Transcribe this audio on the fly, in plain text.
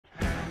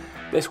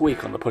This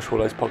week on the Push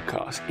Follows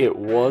podcast, it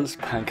was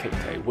Pancake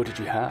Day. What did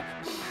you have?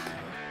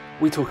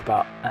 We talk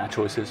about our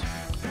choices,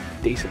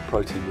 decent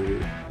protein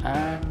review,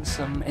 and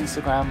some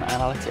Instagram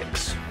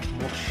analytics.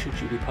 What should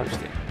you be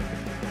posting?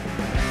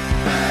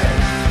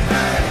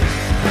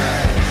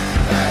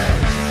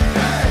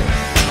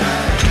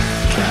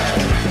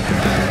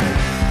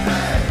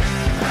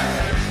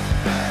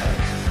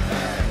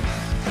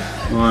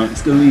 Alright,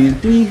 it's gonna be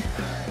 3,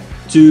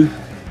 2,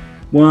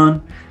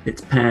 1. It's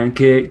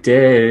Pancake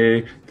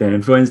Day. Then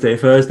it's Wednesday,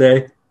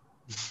 Thursday.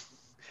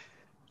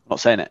 Not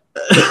saying it.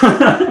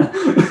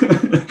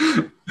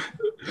 I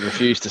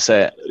refuse to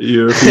say it.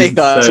 You refuse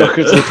to say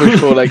Welcome to the Push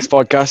Four Legs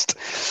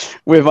podcast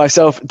with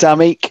myself,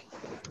 Damik.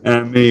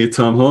 And me,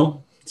 Tom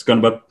Hall. It's gone,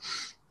 bud.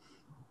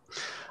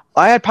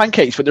 I had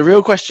pancakes, but the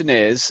real question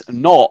is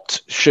not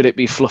should it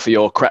be fluffy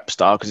or crepe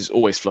style, because it's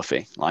always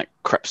fluffy. Like,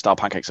 crepe style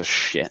pancakes are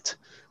shit.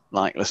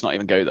 Like, let's not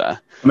even go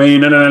there. I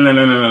mean,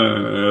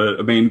 no.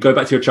 I mean, go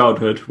back to your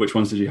childhood. Which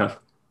ones did you have?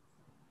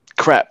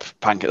 Crepe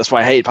pancake. That's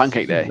why I hated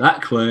Pancake Day.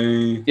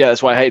 Exactly. Yeah,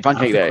 that's why I hated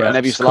Pancake Day. I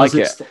never used to like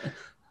it.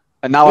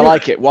 And now I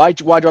like it. Why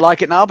do I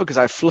like it now? Because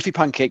I have fluffy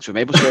pancakes with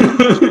maple syrup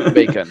and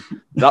bacon.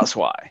 That's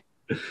why.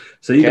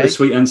 So you get the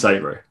sweet and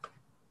savoury.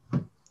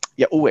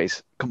 Yeah,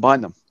 always.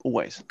 Combine them.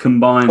 Always.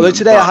 Combine Although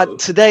them,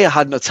 today I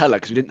had Nutella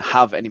because we didn't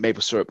have any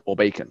maple syrup or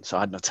bacon. So I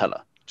had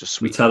Nutella. Just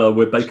sweet. Nutella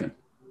with bacon.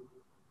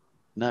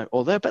 No,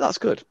 although but that's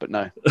good, but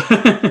no.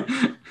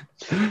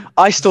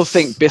 I still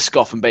think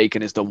Biscoff and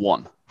bacon is the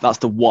one. That's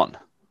the one.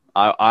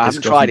 I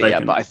haven't tried it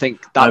yet, but I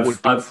think that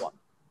would be the one.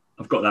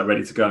 I've got that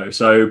ready to go.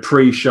 So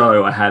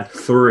pre-show, I had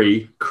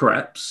 3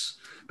 crepes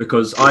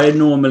because I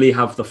normally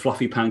have the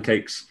fluffy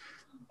pancakes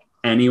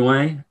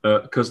anyway,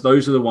 because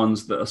those are the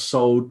ones that are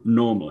sold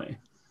normally.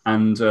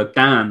 And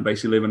Dan,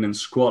 basically living in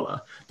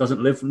squalor,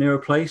 doesn't live near a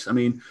place. I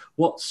mean,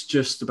 what's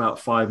just about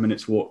 5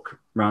 minutes walk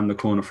around the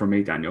corner from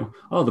me, Daniel?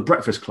 Oh, the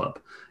Breakfast Club.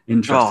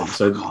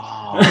 Interesting.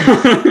 Oh,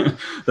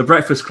 the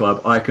Breakfast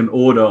Club, I can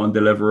order on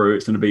Deliveroo.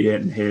 It's going to be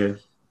in here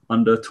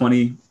under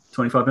 20,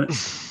 25 minutes.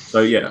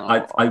 So yeah, I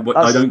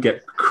don't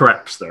get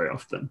crepes very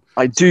often.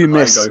 I do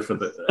miss go for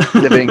the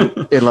living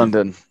in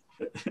London.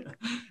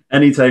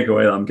 Any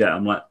takeaway that I'm getting,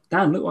 I'm like,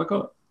 Dan, look what I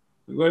got.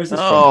 Where is this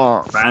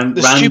from?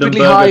 The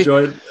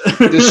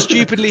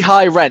stupidly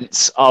high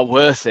rents are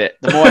worth it.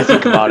 The more I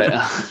think about it,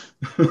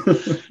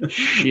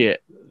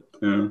 shit.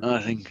 Yeah.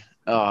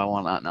 I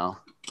want that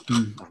now.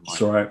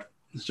 It's all right.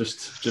 It's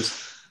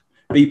just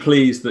be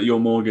pleased that your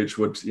mortgage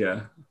would,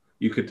 you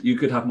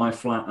could have my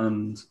flat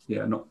and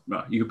you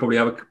could probably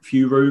have a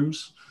few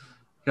rooms.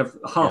 You have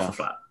half a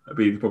flat. It'd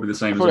be probably the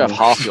same. Probably have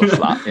half your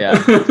flat. Yeah,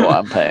 that's what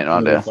I'm paying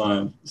around here.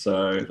 Fine.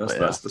 So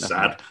that's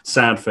the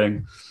sad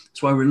thing.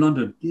 That's why we're in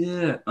London.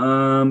 Yeah.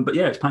 But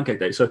yeah, it's Pancake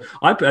Day. So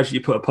I actually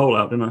put a poll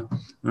out, didn't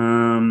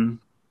I?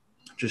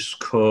 Just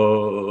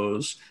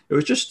cause it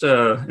was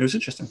it was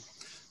interesting.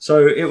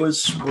 So it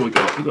was. What we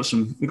got? We got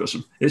some.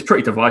 It's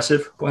pretty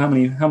divisive. Well, how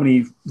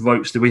many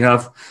votes did we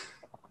have?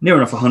 Near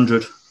enough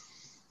 100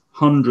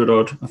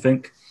 odd, I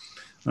think,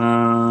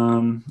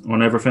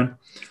 on everything.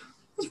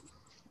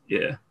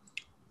 Yeah,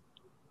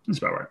 that's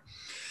about right.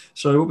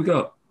 So what we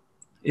got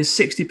is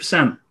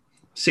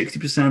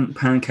 60%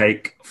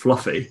 pancake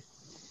fluffy.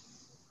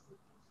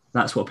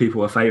 That's what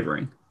people are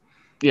favouring.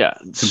 Yeah,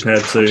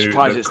 compared to I'm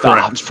surprised it's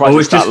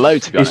that low.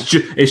 To be honest,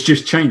 it's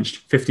just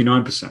changed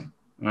 59%.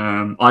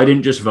 I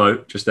didn't just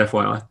vote, just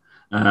FYI.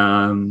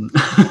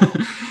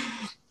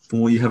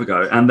 Well, you have a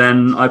go. And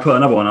then I put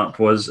another one up,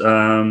 was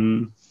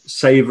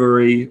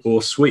savoury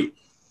or sweet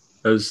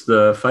as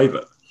the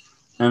favourite.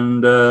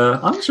 And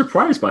I'm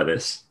surprised by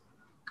this,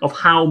 of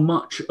how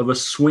much of a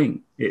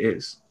swing it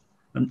is.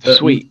 And,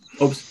 sweet.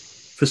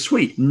 For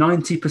sweet,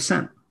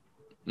 90%.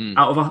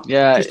 Out of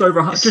just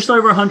over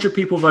 100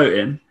 people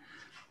voting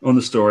on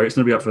the story. It's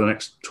going to be up for the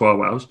next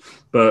 12 hours.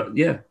 But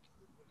yeah,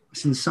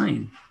 it's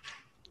insane.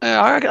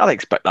 I'd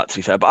expect that, to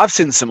be fair, but I've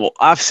seen some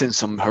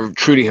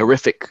truly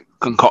horrific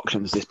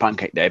concoctions this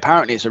Pancake Day.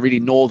 Apparently, it's a really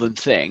northern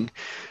thing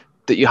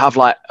that you have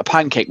like a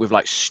pancake with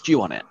like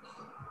stew on it.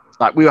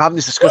 Like, we were having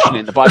this discussion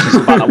in the Bicycles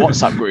and Banter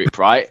WhatsApp group,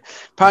 right?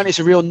 Apparently, it's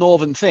a real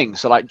northern thing.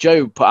 So, like,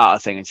 Joe put out a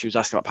thing and she was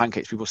asking about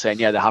pancakes. People saying,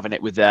 yeah, they're having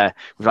it with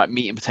like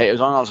meat and potatoes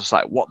on. I was just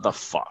like, what the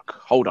fuck?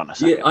 Hold on a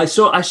second. Yeah, I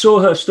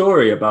saw her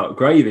story about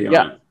gravy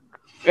on it.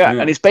 Yeah,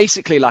 and it's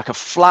basically like a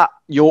flat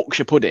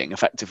Yorkshire pudding,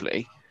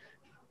 effectively.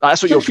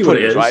 That's what Yorkshire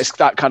pudding is, right? It's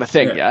that kind of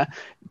thing, yeah?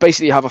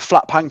 Basically, you have a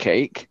flat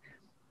pancake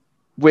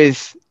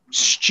with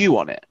stew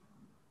on it.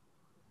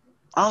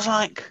 I was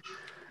like,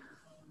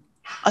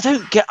 I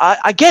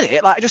get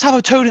it. Like, I just have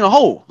a toad in a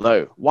hole,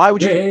 though. Why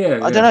would you?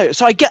 I don't know.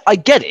 So I get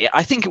it.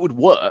 I think it would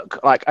work.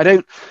 Like,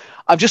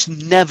 I've just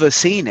never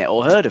seen it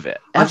or heard of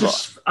it. Ever.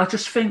 I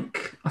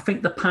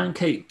think the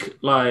pancake,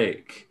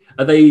 like,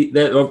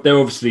 they're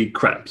obviously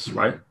crepes,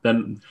 right?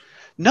 Then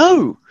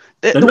no.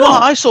 The one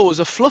that I saw was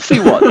a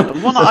fluffy one. The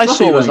one that I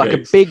saw was like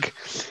a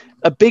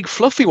big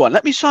fluffy one.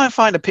 Let me try and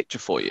find a picture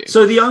for you.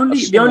 So the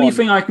only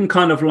thing I can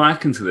kind of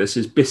liken to this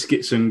is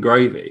biscuits and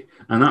gravy,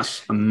 and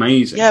that's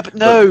amazing. Yeah, but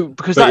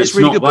because that is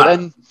really good. But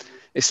then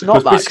It's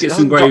not that. Biscuits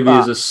and gravy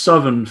is a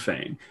southern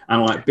thing,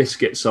 and like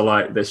biscuits are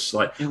like this,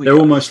 like they're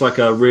almost like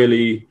a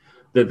really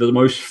they're the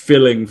most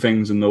filling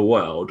things in the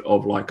world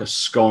of like a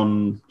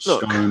scone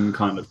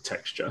kind of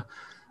texture.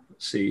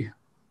 Let's see.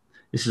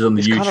 This is on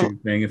the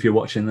YouTube thing. If you're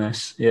watching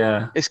this,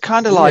 it's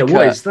kind of like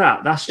what is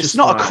that? That's just it's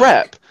not like, a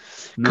crepe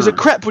because a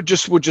crepe would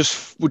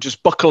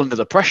just buckle under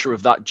the pressure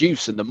of that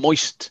juice and the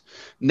moist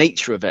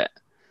nature of it.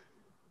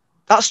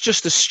 That's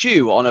just a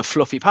stew on a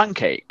fluffy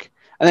pancake,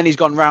 and then he's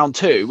gone round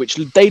 2, which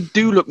they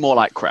do look more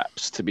like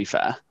crepes. To be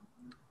fair,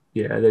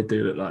 yeah, they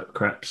do look like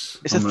crepes.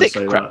 It's a thick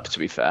crepe, to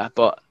be fair,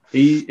 but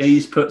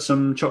he's put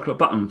some chocolate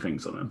button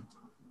things on him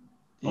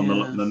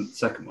on the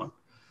second one.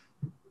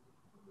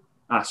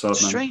 That's odd,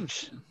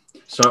 strange.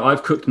 So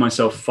I've cooked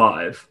myself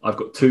 5. I've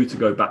got 2 to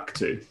go back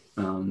to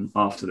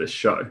after this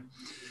show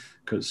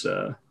because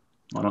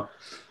why not?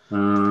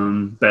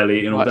 Barely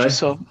eating all day.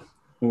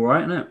 All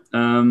right, isn't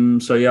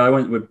it? So yeah, I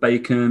went with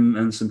bacon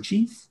and some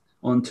cheese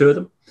on 2 of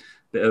them.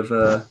 Bit of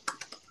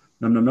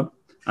num num num,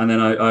 and then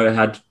I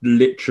had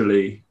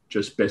literally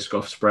just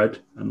Biscoff spread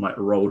and like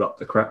rolled up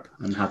the crepe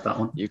and had that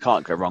one. You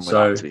can't go wrong with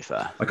that, to be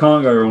fair. I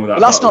can't go wrong with that.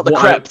 Well, that's not the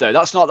crepe though.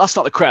 That's not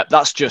the crepe.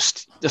 That's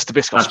just the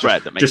Biscoff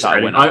spread that makes that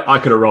a winner. I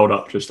could have rolled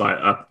up just like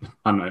I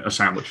don't know, a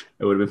sandwich.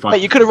 It would have been fine.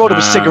 Mate, you could have rolled up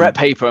a cigarette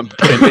paper and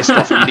put in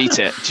Biscoff and you'd eat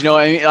it. Do you know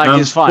what I mean? Like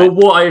it's fine. But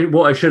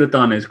what I should have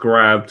done is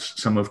grabbed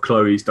some of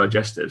Chloe's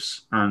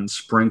digestives and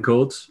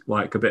sprinkled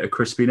like a bit of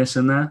crispiness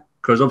in there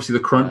because obviously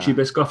the crunchy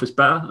Biscoff is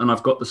better, and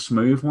I've got the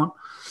smooth one,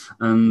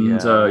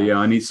 and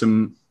I need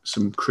some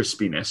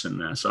crispiness in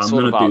there, so I'm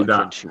going to do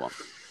that.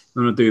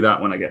 I'm going to do that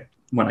when I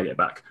get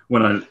back,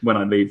 when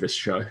I leave this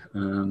show.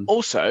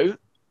 Also,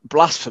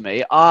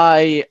 blasphemy!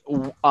 I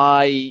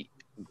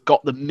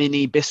got the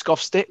mini Biscoff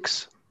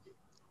sticks.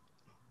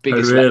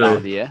 Biggest letdown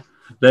of the year.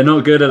 They're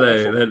not good, are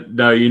they?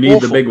 No, you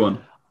need the big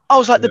one. I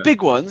was like the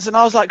big ones, and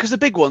I was like, because the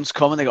big ones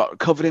come and they got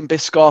covered in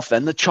Biscoff,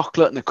 then the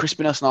chocolate and the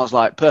crispiness, and I was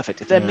like,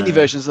 perfect. If they're mini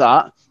versions of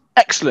that,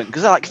 excellent,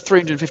 because they're like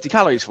 350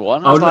 calories for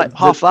one. I was like,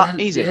 half that,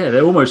 easy. Yeah,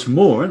 they're almost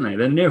more, aren't they?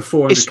 They're near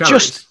 400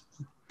 calories.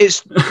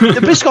 It's the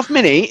Biscoff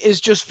Mini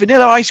is just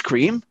vanilla ice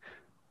cream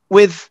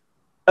with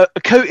a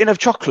coating of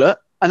chocolate,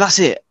 and that's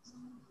it.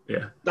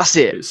 Yeah, that's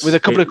it. With a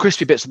couple of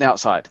crispy bits on the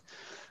outside.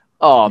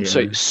 Oh, I'm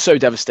so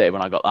devastated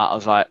when I got that. I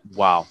was like,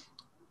 wow,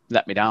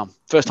 let me down.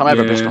 First time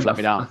ever Biscoff let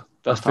me down.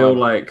 I feel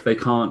like they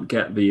can't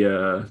get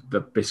the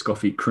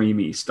Biscoffy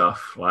creamy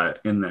stuff like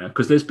in there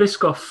because there's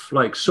Biscoff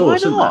like sauce,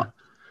 isn't there?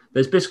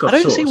 There's Biscoff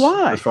sauce, see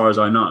why. As far as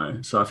I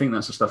know. So I think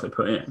that's the stuff they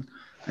put in,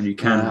 and you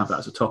can have that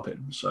as a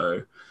topping.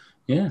 So,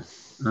 yeah.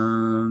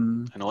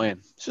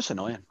 Annoying. It's just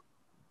annoying.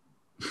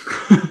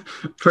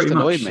 Pretty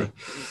much. Me.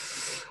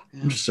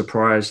 I'm just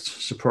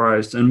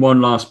surprised. And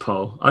one last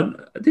poll.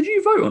 Did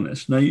you vote on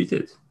this? No, you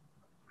did.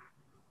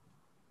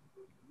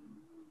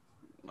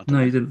 No,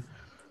 you didn't.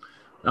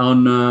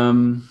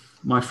 On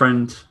my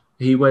friend,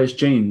 he wears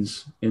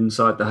jeans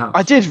inside the house.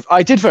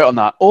 I did vote on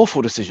that.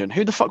 Awful decision.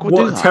 Who the fuck would do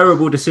that? What a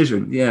terrible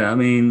decision. Yeah, I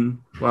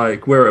mean,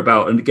 like we're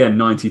about, and again,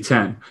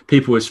 90-10.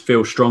 People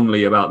feel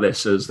strongly about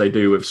this as they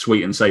do with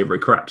sweet and savoury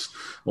crepes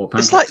or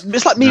pancakes.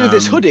 It's like me with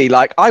this hoodie.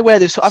 Like I've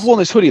worn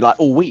this hoodie like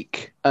all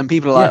week, and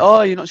people are like,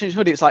 "Oh, you're not changing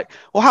hoodie." It's like,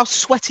 well, how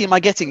sweaty am I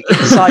getting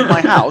inside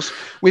my house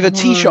with a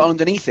t-shirt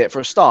underneath it for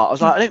a start? I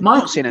was like, I'm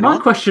not seeing anyone.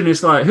 My question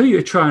is like, who are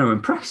you trying to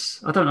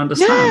impress? I don't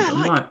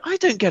understand. Yeah, I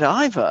don't get it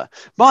either.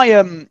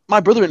 My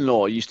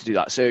brother-in-law used to do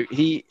that. So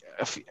he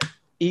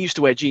used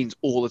to wear jeans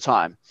all the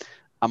time.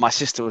 And my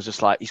sister was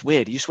just like, he's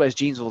weird. He just wears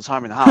jeans all the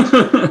time in the house.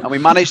 And we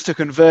managed to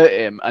convert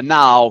him. And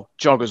now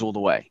joggers all the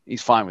way.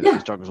 He's fine with it.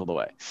 He's joggers all the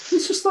way.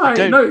 It's just like,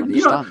 you're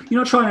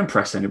not trying to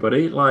impress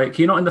anybody. Like,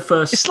 you're not in the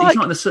first, he's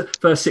not in the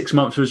first 6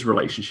 months of his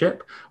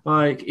relationship.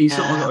 Like, he's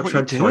not got to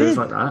tread clothes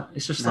like that.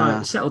 It's just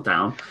like, settle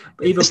down.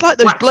 It's like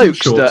those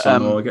blokes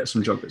that, or get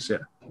some joggers,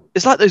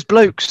 It's like those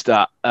blokes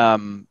that,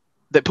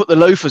 that put the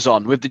loafers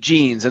on with the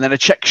jeans and then a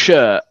check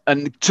shirt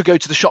and to go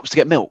to the shops to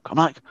get milk. I'm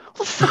like,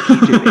 what the fuck are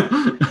you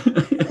doing?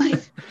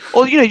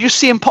 Or, you just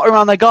see them potting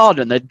around their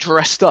garden, they're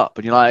dressed up,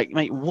 and you're like,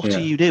 mate, what are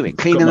you doing?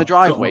 Cleaning the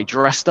driveway,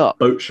 dressed up.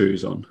 Boat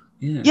shoes on.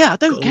 Yeah, I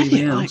don't get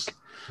it. Like,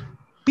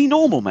 be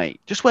normal,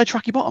 mate. Just wear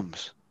tracky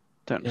bottoms.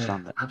 Don't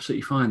understand it.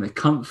 Absolutely fine. They're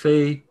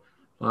comfy.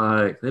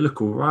 Like, they look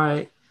all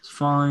right. It's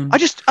fine. I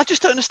just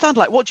don't understand.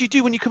 Like, what do you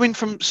do when you come in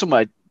from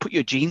somewhere? Put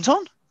your jeans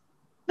on?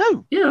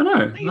 No. Yeah, I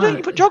know. You don't.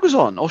 You put joggers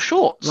on or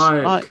shorts.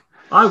 Like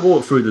I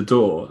walk through the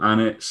door,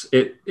 and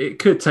it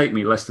could take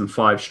me less than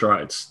 5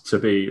 strides to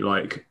be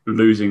like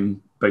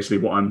losing basically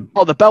what I'm.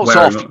 Oh, the belt's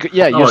off.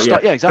 Yeah,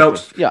 exactly.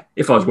 Belts, yeah.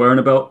 If I was wearing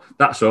a belt,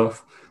 that's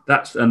off.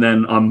 And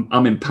then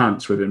I'm in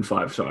pants within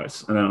 5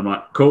 strides, and then I'm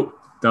like, cool,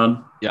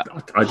 done. Yeah,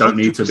 I don't 100%.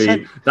 Need to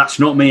be. That's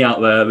not me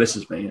out there. This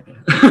is me.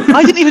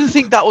 I didn't even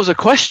think that was a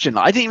question.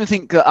 I didn't even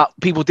think that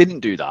people didn't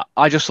do that.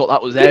 I just thought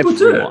that was people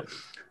everyone.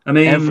 I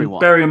mean,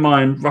 bear in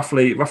mind,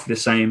 roughly the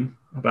same.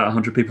 About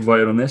 100 people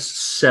voted on this.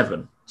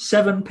 7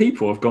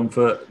 people have gone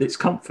for it's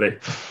comfy.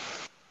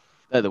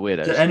 They're the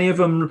weirdos. Do any of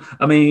them?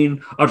 I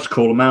mean, I'll just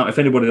call them out. If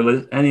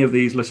any of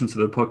these listen to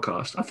the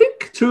podcast, I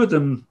think 2 of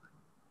them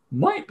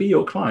might be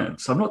your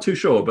clients. I'm not too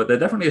sure, but they're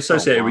definitely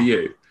associated with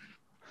you.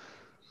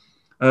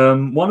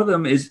 One of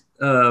them is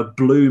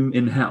Bloom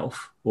in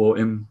Health or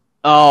in.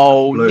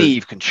 Oh,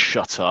 Neve can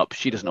shut up.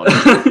 She doesn't know what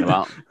she's talking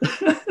about.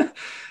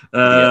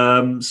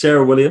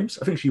 Sarah Williams,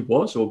 I think she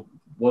was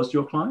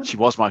your client. She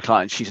was my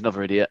client. She's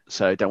another idiot,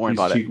 so don't worry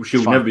about it.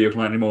 She'll never be your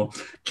client anymore.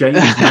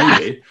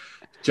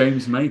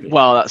 James, maybe.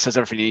 Well, that says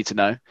everything you need to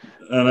know.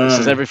 That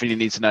says everything you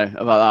need to know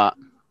about that.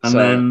 And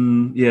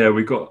then,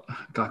 we've got a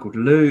guy called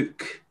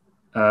Luke,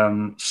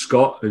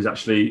 Scott, who's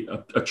actually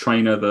a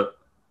trainer that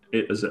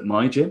is at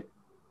my gym.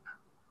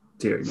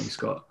 Dear me,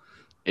 Scott.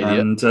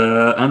 Idiot.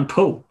 And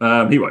Paul.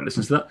 He won't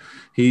listen to that.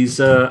 He's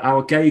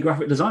our gay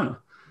graphic designer.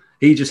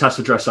 He just has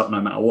to dress up no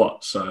matter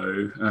what. So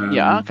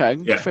okay,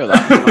 I feel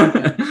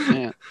that.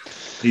 Yeah.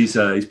 He's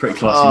pretty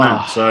classy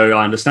man, so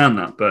I understand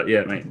that. But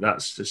yeah, mate,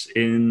 that's just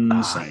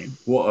insane.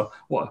 What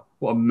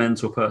a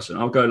mental person.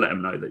 I'll go let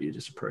him know that you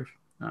disapprove.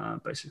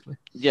 Basically.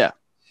 Yeah,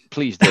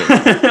 please do.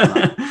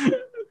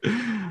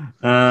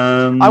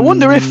 I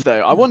wonder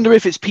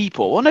if it's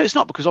people. Well, no, it's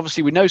not, because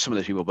obviously we know some of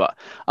those people, but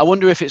I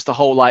wonder if it's the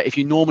whole, like, if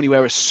you normally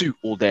wear a suit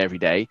all day, every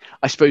day,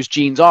 I suppose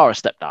jeans are a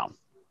step down.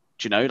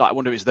 Do you know? Like, I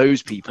wonder if it's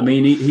those people. I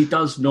mean, he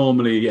does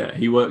normally,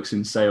 he works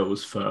in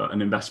sales for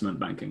an investment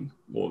banking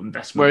or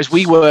investment. Whereas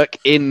we work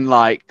in,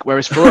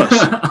 whereas for us,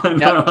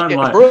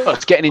 for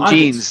us, getting in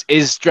jeans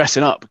is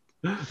dressing up.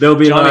 They'll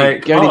be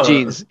like, going in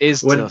jeans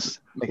is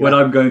when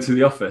I'm going to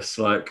the office,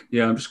 I'm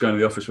just going to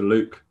the office with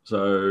Luke.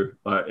 So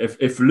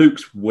if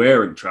Luke's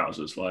wearing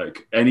trousers,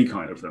 like any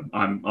kind of them,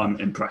 I'm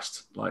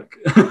impressed. Like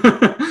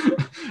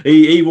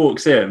he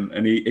walks in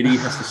and he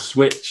has to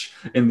switch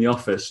in the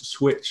office,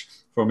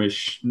 from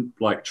his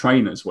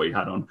trainers what he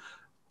had on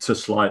to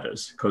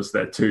sliders because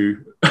they're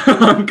too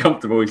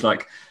uncomfortable. He's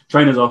like,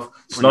 trainers off,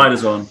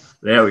 sliders on.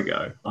 There we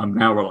go. I'm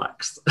now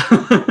relaxed.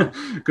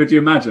 Could you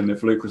imagine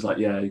if Luke was like,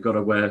 you got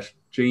to wear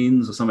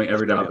jeans or something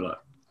every day? I'd be like,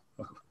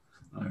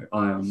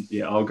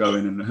 I'll go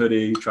in a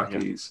hoodie,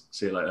 trackies,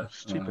 see you later.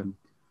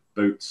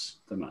 Boots,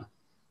 doesn't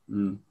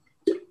matter.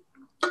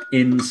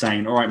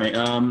 Insane. All right, mate.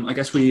 I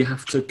guess we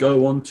have to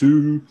go on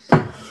to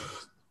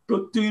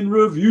protein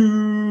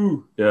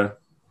review. Yeah,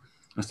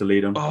 that's the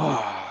lead on.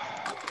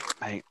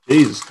 Mate.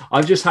 Jesus,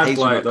 I've just had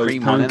those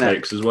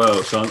pancakes as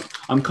well, so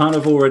I'm kind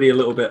of already a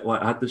little bit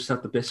I just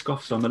had the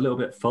Biscoff, so I'm a little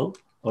bit full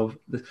of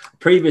this.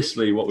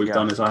 Previously, what we've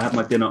done is I had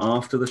my dinner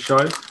after the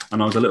show,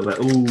 and I was a little bit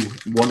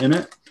wanting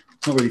it.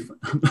 It's not really.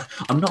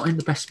 I'm not in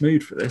the best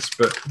mood for this,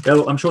 but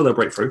I'm sure they'll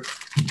break through.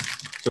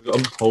 So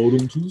I'm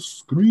holding to the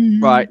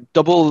screen. Right,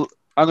 double.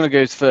 I'm gonna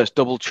go first.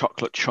 Double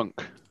chocolate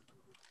chunk.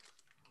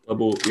 I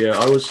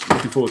was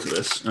looking forward to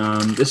this.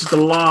 This is the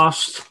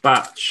last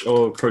batch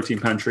of protein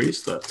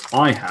pantries that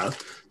I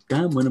have.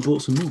 Damn, when I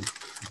bought some more.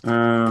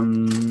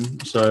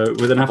 So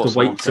we're gonna have to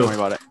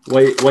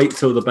wait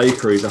till the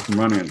bakery's up and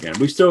running again.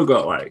 We've still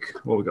got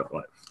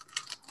 4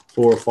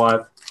 or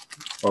 5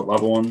 of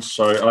other ones.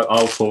 So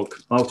I'll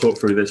talk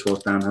through this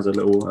whilst Dan has a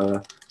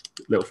little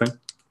thing.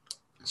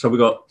 So we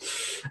got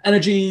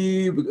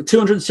energy,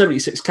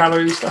 276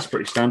 calories. That's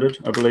pretty standard,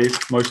 I believe.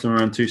 Most of them are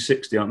around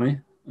 260, aren't they?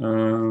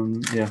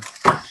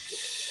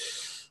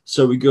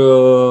 So we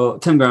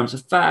got 10 grams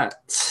of fat,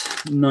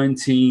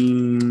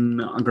 19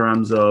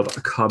 grams of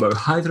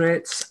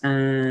carbohydrates,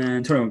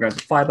 and 21 grams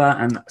of fiber,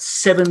 and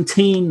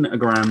 17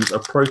 grams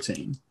of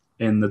protein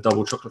in the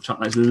double chocolate chunk.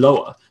 That's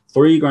lower,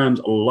 3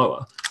 grams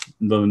lower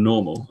than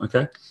normal.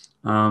 Okay.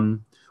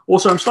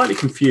 Also, I'm slightly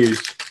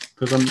confused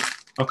because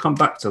I'll come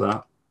back to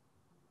that.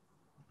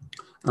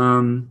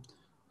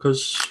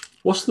 Because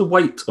what's the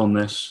weight on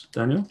this,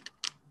 Daniel?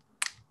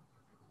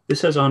 This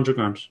says 100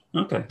 grams.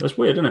 Okay, that's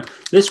weird, isn't it?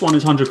 This one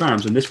is 100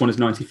 grams and this one is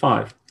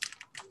 95.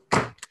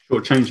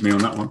 Sure, change me on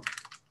that one.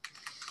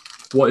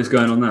 What is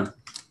going on there?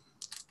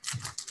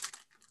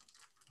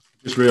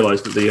 Just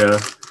realised that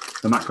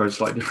the macro is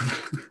slightly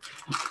different.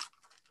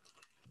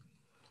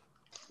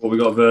 What we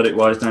got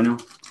verdict-wise, Daniel?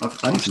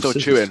 I'm still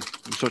chewing.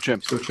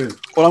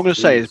 All I'm going to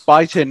say is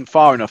bite in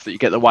far enough that you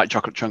get the white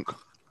chocolate chunk.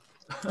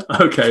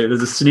 Okay,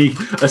 there's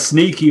a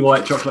sneaky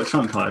white chocolate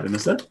chunk hiding,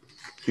 is there?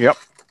 Yep.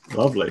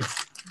 Lovely.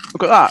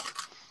 Look at that.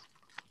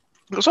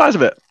 Look at the size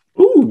of it.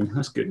 Ooh,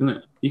 that's good, isn't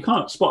it? You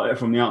can't spot it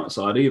from the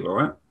outside either,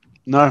 right?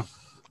 No.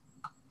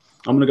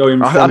 I'm going to go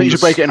in. I think you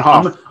should break it in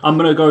half. I'm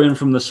going to go in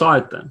from the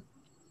side then.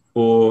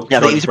 I think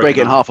you need to break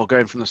it in half or go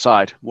in from the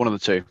side. One of the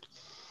two.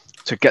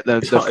 To get the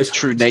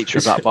true nature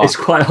of that bar. It's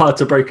quite hard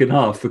to break in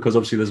half because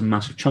obviously there's a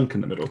massive chunk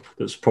in the middle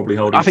that's probably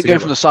holding I think go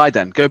from the side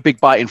then. Go big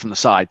bite in from the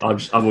side.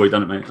 I've already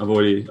done it, mate.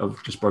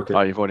 I've just broke it.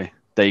 Oh, you've already.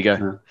 There you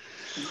go.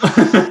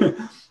 Yeah.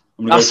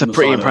 That's a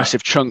pretty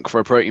impressive chunk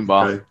for a protein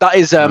bar. Okay. That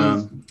is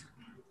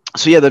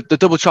so yeah, the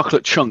double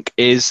chocolate chunk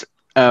is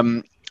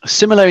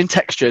similar in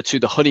texture to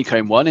the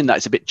honeycomb one in that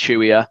it's a bit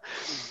chewier,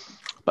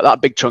 but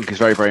that big chunk is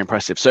very, very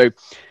impressive. So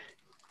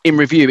in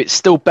review, it's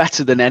still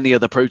better than any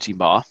other protein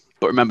bar.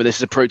 But remember, this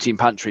is a protein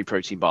pantry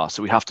protein bar,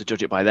 so we have to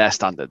judge it by their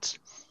standards.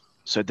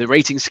 So the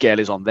rating scale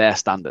is on their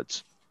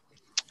standards.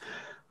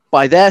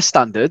 By their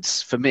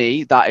standards, for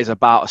me, that is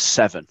about a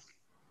 7.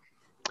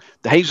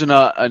 The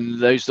hazelnut and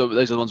those are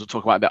the ones we'll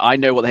talk about a bit. I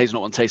know what the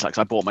hazelnut one tastes like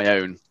because I bought my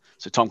own.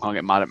 So Tom can't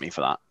get mad at me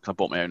for that because I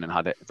bought my own and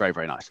had it. Very,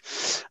 very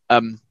nice.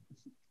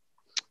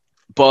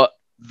 But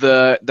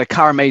the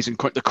caramels and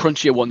the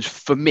crunchier ones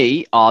for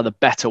me are the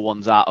better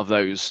ones out of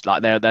those.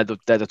 Like they're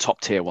the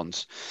top tier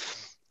ones.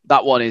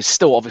 That one is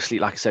still obviously,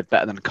 like I said,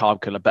 better than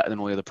Carb Killer, better than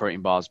all the other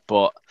protein bars,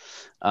 but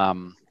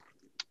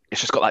it's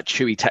just got that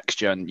chewy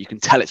texture and you can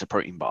tell it's a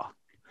protein bar.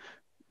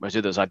 Whereas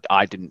others,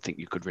 I didn't think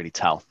you could really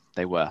tell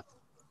they were.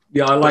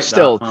 Yeah, I like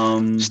still,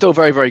 that. Still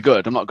very, very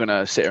good. I'm not going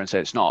to sit here and say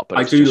it's not, but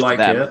I it's do just like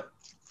them. it.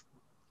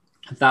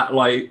 That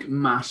like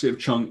massive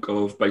chunk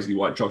of basically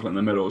white chocolate in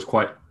the middle is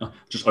quite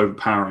just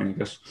overpowering, I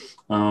guess.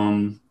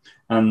 And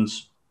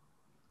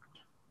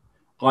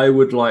I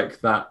would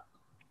like that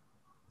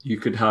you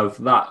could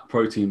have that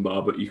protein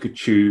bar, but you could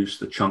choose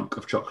the chunk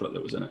of chocolate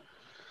that was in it.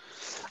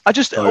 I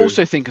just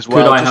also think as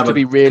well, just to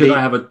be really... Could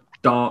I have a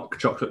dark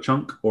chocolate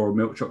chunk or a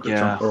milk chocolate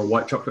chunk or a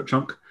white chocolate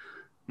chunk?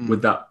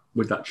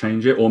 Would that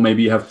change it? Or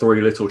maybe you have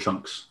 3 little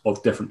chunks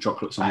of different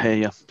chocolates on it. I hear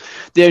you.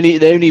 The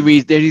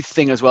only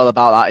thing as well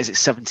about that is it's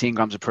 17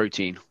 grams of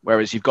protein,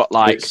 whereas you've got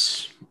like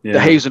the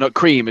hazelnut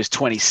cream is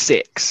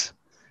 26.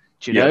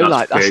 Do you know?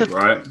 That's like big,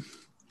 right?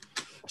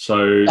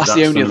 So that's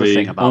the only other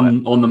thing about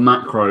it. On the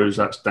macros,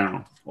 that's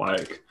down.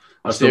 Like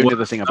that's the only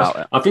other thing about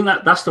it. I think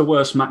that's the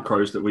worst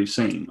macros that we've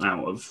seen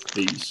out of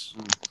these.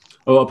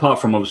 Oh, apart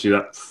from obviously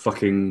that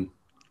fucking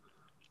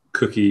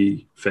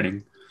cookie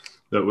thing.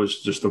 That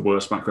was just the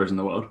worst macros in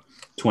the world.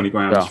 20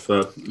 grams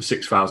for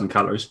 6,000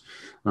 calories.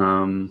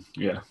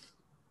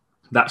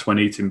 That's when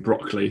eating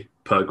broccoli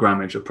per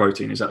grammage of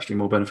protein is actually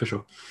more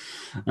beneficial.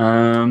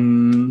 All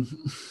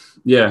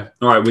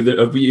right.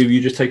 Have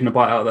you just taken a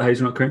bite out of the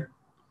hazelnut cream?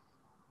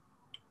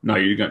 No,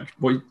 you don't.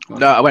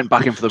 No, I went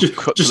back in for the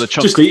chunk.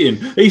 Just eating.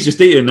 He's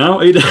just eating now.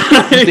 He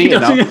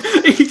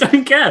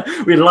don't care.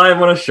 We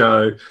live on a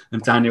show,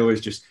 and Daniel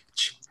is just.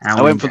 I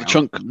went for the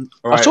chunk.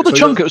 Right, I saw the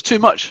chunk. It was too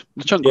much.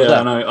 The chunk was there.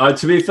 I know.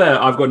 To be fair,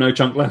 I've got no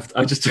chunk left.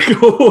 I just took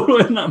it all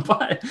in that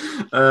bite.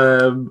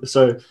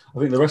 So I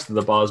think the rest of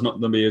the bar is not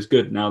going to be as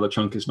good now the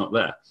chunk is not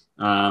there.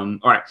 All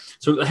right.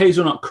 So the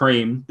hazelnut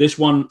cream. This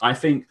one, I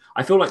feel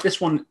like this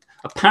one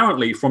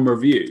apparently from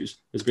reviews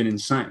has been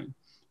insane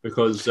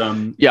because.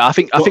 I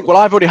think. Well,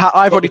 I've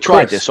already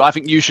tried this, so I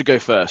think you should go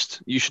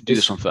first. You should do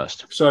this one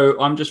first. So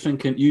I'm just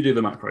thinking, you do the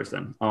macros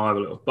then. I'll have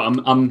a little, but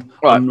I'm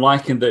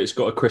liking that it's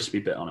got a crispy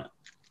bit on it.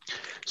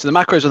 So the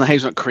macros on the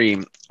hazelnut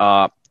cream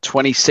are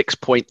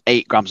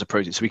 26.8 grams of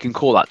protein. So we can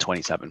call that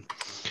 27.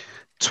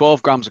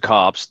 12 grams of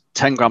carbs,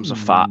 10 grams of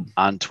fat,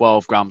 and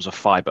 12 grams of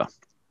fiber.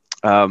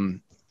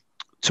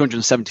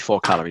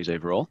 274 calories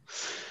overall.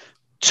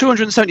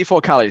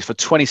 274 calories for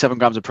 27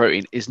 grams of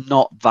protein is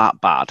not that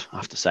bad, I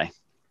have to say.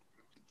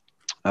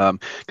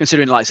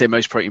 Considering, like, say,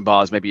 most protein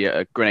bars, maybe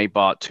a grenade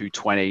bar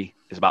 220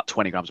 is about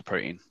 20 grams of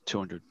protein,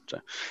 200. So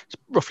it's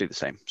roughly the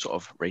same sort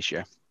of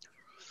ratio.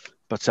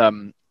 But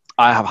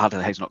I have had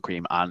a hazelnut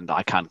cream and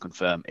I can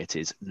confirm it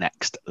is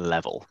next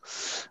level.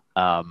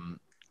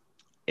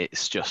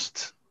 It's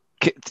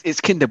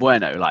Kinder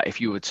Bueno. Like if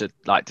you were to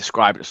like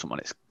describe it to someone,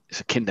 it's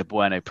a Kinder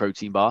Bueno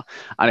protein bar.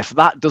 And if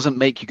that doesn't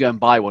make you go and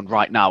buy one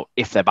right now,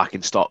 if they're back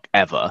in stock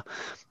ever,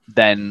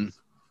 then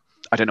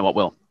I don't know what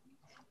will,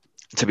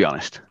 to be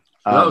honest.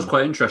 That was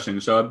quite interesting.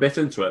 So I bit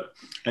into it.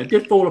 And it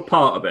did fall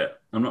apart a bit.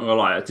 I'm not going to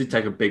lie. I did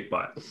take a big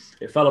bite.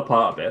 It fell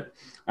apart a bit.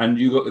 And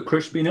you got the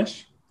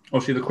crispiness.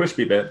 Obviously, the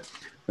crispy bit.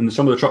 And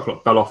some of the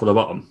chocolate fell off at the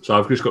bottom. So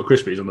I've just got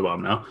crispies on the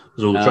bottom now.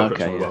 There's all the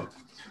chocolates on the bottom.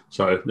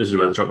 So this is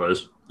where the chocolate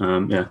is.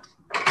 So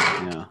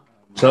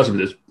that's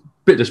a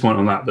bit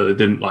disappointing on that it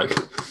didn't like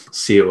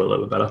seal a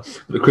little bit better.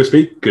 But the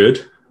crispy,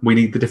 good. We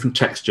need the different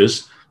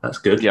textures. That's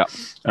good. Yeah.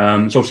 It's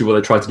obviously what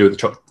they tried to do with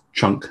the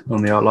chunk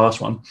on the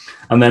last one.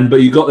 And then, but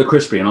you got the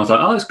crispy, and I was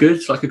like, oh, that's good.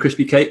 It's like a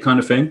crispy cake kind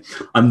of thing.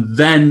 And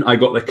then I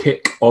got the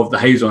kick of the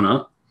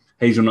hazelnut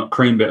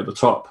cream bit at the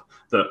top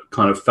that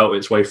kind of felt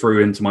its way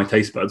through into my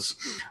taste buds.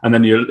 And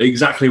then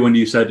exactly when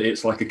you said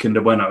it's like a Kinder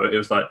Bueno, it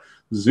was like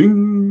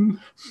zing.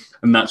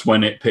 And that's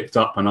when it picked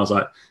up. And I was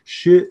like,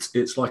 shit,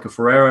 it's like a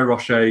Ferrero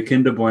Rocher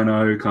Kinder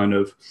Bueno kind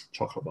of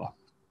chocolate bar.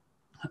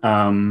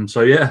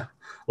 So yeah,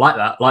 like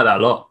that a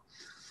lot.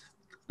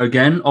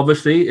 Again,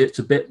 obviously, it's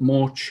a bit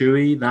more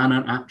chewy than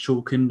an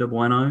actual Kinder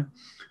Bueno.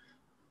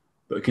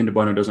 But Kinder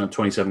Bueno doesn't have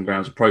 27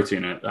 grams of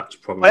protein in it. That's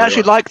probably I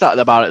actually like that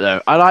about it,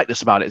 though. I like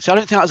this about it. So I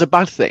don't think that's a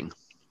bad thing.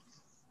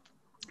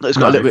 It's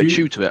got a little bit of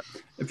chew to it.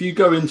 If you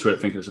go into it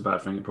thinking it's a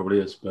bad thing, it probably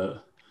is.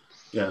 But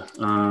yeah,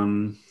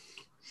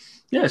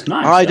 it's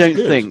nice. I don't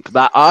think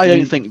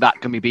that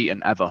can be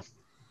beaten ever.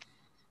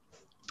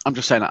 I'm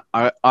just saying that.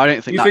 I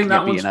don't think that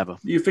can be beaten ever.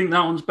 You think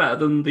that one's better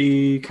than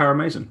the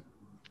Caramazin?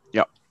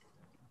 Yep.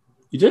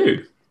 You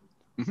do?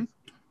 Mm-hmm.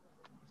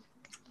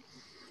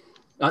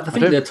 I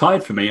think they're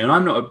tied for me, and I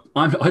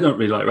don't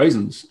really like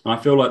raisins. I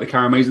feel like the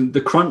Caramazin,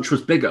 the crunch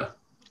was bigger.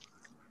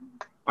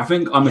 I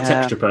think I'm a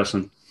texture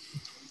person.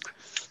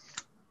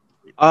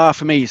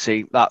 For me, you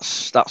see,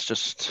 that's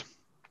just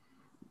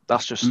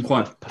I'm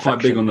quite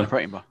big on the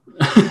protein bar.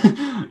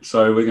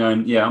 So we're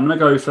going. Yeah, I'm gonna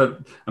go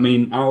for. I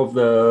mean, out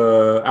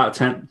of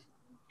 10,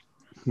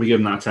 We give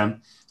them that a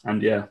 10.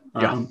 And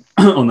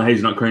on the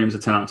hazelnut creams, a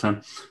 10 out of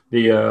 10.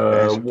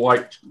 The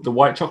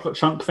white chocolate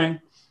chunk thing,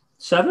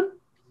 7?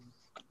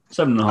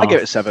 7.5. I give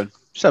it a 7.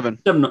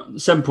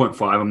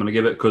 7.5 I'm going to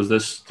give it, because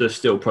there's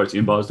still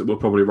protein bars that will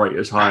probably rate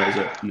as high as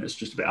it, and it's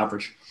just a bit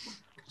average.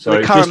 So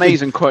the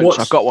Caramazon quotes,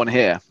 I've got one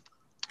here.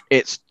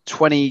 It's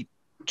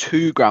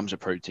 22 grams of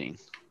protein.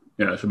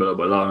 Yeah, it's a little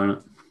bit low,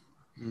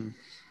 isn't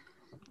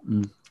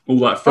it? All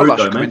that fruit,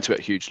 though, mate. Into it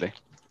hugely.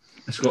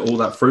 It's got all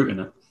that fruit in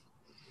it.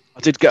 I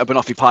did get a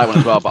banoffee pie one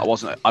as well, but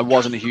I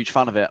wasn't a huge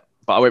fan of it.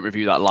 But I won't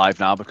review that live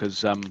now,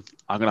 because I'm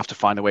gonna have to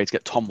find a way to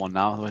get Tom one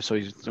now, so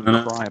he's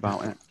gonna cry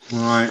about it. All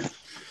right,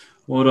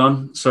 well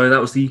done. So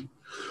that was the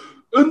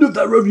end of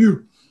that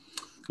review.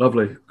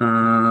 Lovely.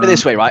 But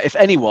this way, right? If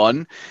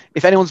anyone's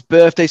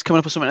birthday's coming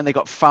up or something, and they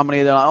got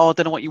family, they're like, "Oh, I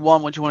don't know what you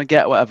want. What do you want to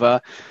get?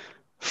 Whatever."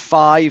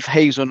 5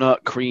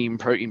 hazelnut cream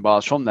protein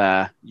bars from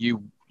there.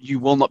 You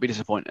will not be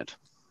disappointed.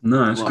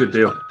 No, it's a good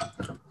deal.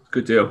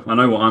 Good deal. I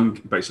know what I'm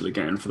basically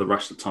getting for the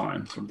rest of the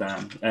time from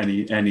Dan.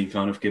 Any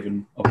kind of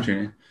given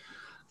opportunity.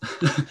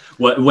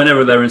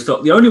 Whenever they're in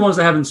stock. The only ones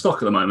they have in stock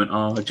at the moment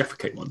are Jaffa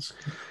Cake ones.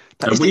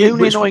 That is the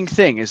only annoying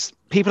thing is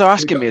people are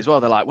asking me as well.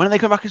 They're like, when are they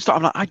coming back in stock?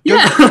 I'm like, I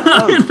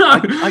don't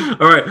know.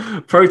 All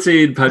right,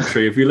 Protein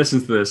Pantry. If you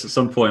listen to this at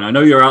some point, I know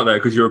you're out there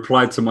because you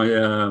replied to my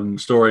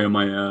story on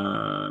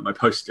my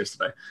post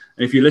yesterday.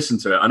 And if you listen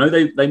to it, I know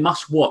they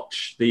must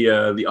watch the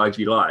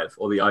IG Live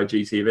or the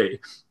IGTV,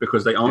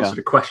 because they answered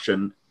a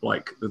question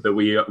like that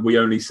we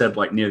only said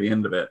like near the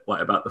end of it,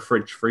 like about the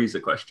fridge freezer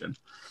question,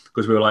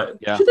 because we were like,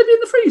 should they be in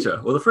the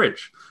freezer or the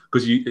fridge?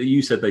 Because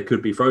you said they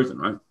could be frozen,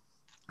 right?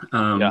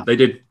 They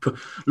did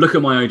look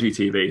at my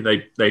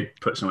IGTV. They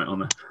put something on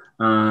there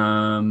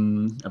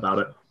about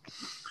it.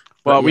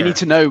 Well, we need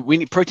to know. We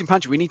need Protein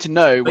Pantry. We need to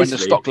know when the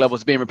stock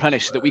levels are being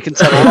replenished, so that we can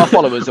tell all our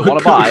followers that want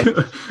to buy.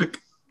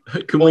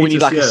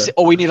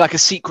 We need like a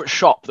secret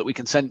shop that we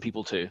can send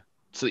people to,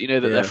 so that you know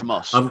that they're from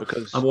us.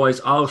 Because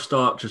otherwise, I'll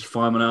start just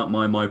farming out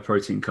my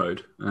protein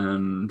code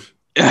and.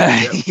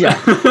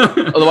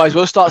 Otherwise,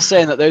 we'll start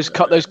saying that those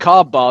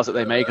carb bars that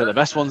they make are the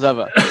best ones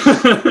ever.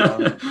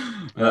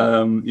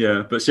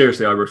 But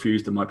seriously, I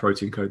refused my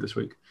protein code this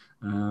week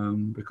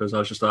because I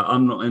was just like,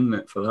 I'm not in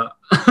it for that.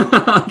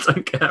 I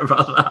don't care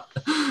about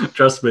that.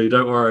 Trust me,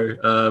 don't worry.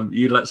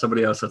 You let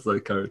somebody else have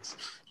those codes.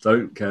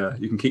 Don't care.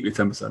 You can keep your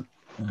 10%.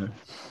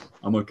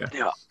 I'm okay.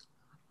 Yeah.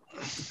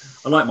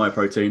 I like my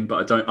protein,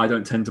 but I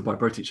don't tend to buy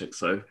protein shakes.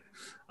 So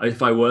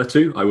if I were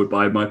to, I would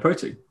buy my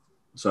protein.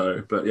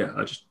 So, but yeah,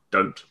 I just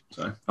don't.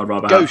 So I'd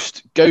rather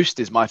Ghost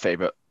is my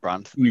favorite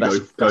brand.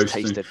 Ghost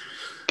tasted.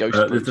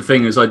 Ghost. The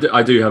thing is, I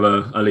do have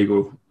a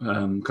legal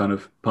kind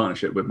of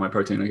partnership with my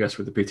protein, I guess,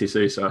 with the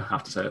PTC. So I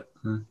have to say it.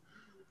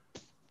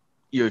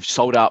 You've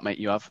sold out, mate.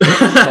 You have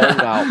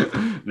sold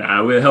out.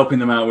 Nah, we're helping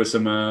them out with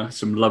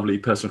some lovely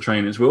personal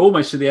trainers. We're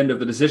almost to the end of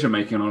the decision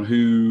making on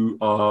who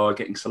are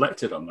getting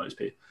selected on those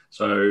people.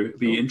 So it'd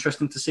be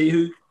interesting to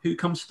see who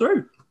comes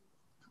through.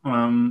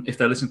 If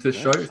they're listening to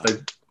this show, if they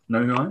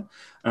know who I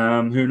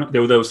am, who not,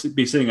 they'll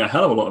be seeing a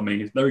hell of a lot of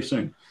me very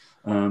soon.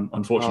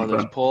 Unfortunately,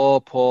 those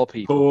poor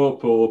people.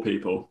 Poor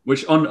people.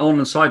 Which on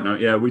a side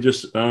note, we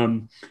just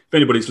if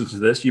anybody's listening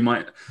to this, you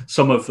might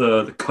some of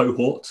the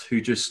cohort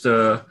who just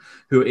who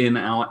are in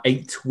our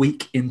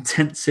 8-week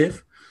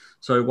intensive.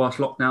 So whilst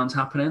lockdown's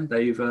happening,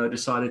 they've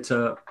decided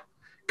to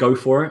go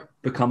for it,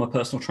 become a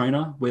personal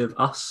trainer with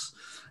us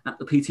at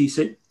the PTC,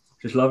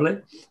 which is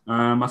lovely.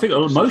 I think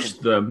most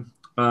of them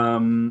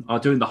are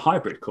doing the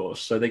hybrid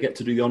course, so they get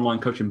to do the online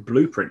coaching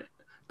blueprint,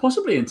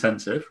 possibly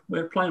intensive.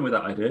 We're playing with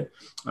that idea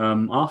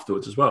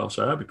afterwards as well,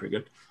 so that'd be pretty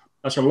good.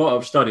 That's a lot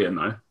of studying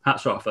though.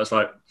 Hats off. That's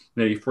like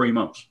nearly 3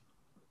 months.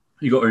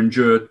 You got to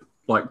endure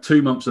like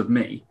 2 months of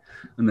me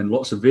and then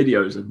lots of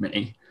videos of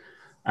me,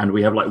 and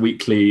we have like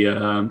weekly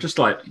just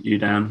like you,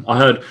 Dan. I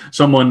heard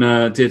someone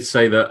did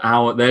say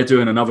that they're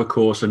doing another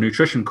course, a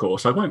nutrition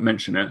course. I won't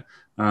mention it,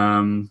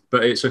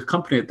 but it's a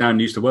company that Dan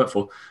used to work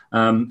for,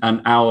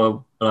 and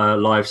our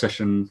live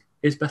session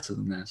is better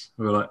than theirs.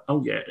 We were like,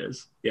 oh yeah, it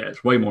is. Yeah,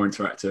 it's way more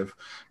interactive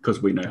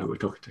because we know who we're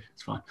talking to.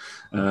 It's fine.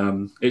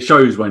 It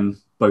shows when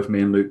both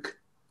me and Luke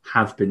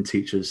have been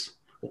teachers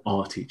or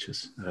are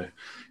teachers.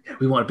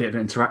 We want a bit of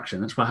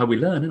interaction. That's how we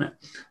learn, isn't it?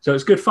 So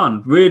it's good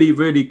fun. Really,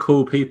 really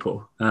cool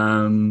people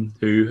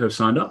who have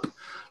signed up.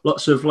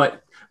 Lots of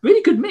like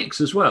really good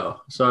mix as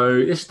well.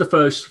 So this is the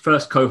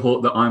first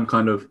cohort that I'm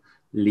kind of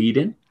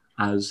leading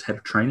as head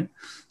of training.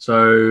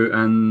 So,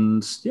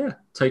 and yeah,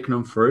 taking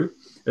them through.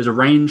 There's a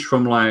range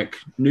from like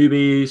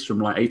newbies, from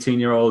like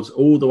 18-year-olds,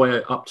 all the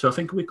way up to, I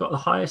think we've got the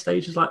highest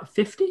age is like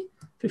 50,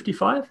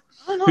 55,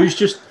 who's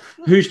just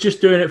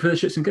doing it for the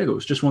shits and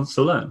giggles, just wants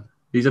to learn.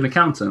 He's an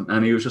accountant,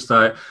 and he was just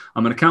like,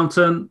 I'm an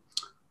accountant.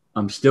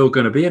 I'm still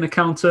going to be an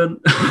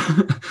accountant,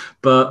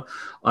 but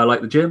I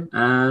like the gym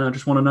and I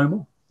just want to know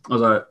more. I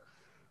was like,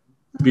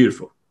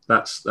 beautiful.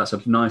 That's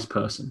a nice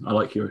person. I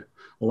like you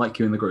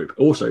in the group.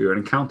 Also, you're an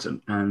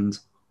accountant, and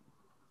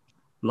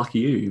lucky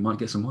you might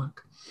get some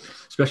work,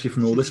 especially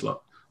from all this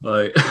lot.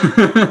 Like,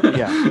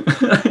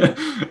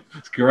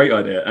 It's a great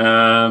idea.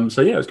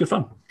 So yeah, it was good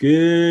fun.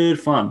 Good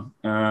fun.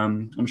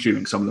 I'm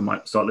assuming some of them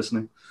might start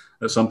listening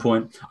at some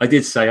point. I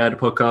did say I had a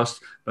podcast,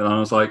 but I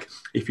was like,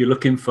 if you're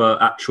looking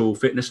for actual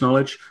fitness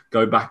knowledge,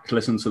 go back,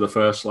 listen to the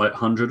first like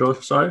 100 or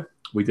so.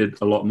 We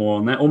did a lot more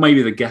on that, or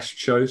maybe the guest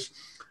shows.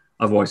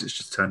 Otherwise, it's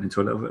just turned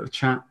into a little bit of a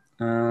chat.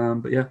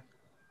 But yeah.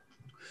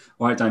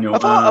 All right, Daniel.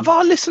 Have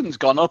our listens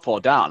gone up or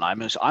down?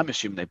 I'm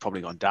assuming they've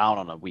probably gone down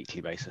on a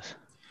weekly basis.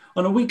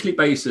 On a weekly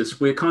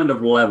basis, we're kind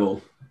of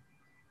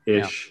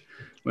level-ish.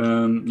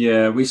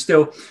 Yeah,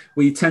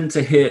 we tend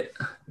to hit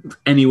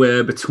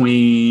anywhere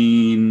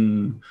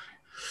between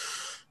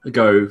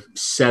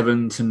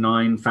 7,000 to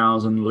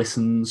 9,000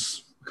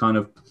 listens kind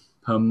of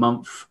per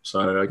month.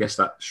 So I guess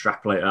that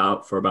extrapolate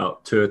out for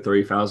about 2,000 or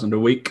 3,000 a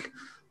week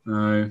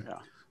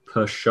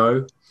per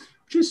show,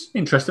 which is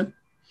interesting.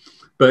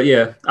 But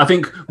yeah, I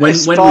think when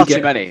it's when far we get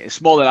too many,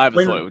 it's more than I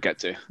ever thought it would get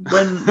to.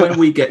 when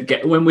we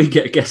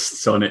get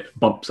guests on, it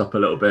bumps up a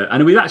little bit,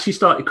 and we've actually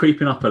started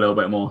creeping up a little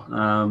bit more,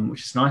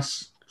 which is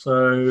nice.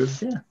 So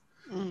yeah,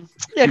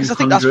 because I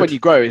think that's when you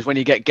grow. Is when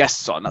you get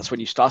guests on. That's when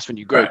you start. That's when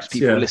you grow, because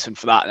people listen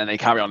for that, and then they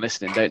carry on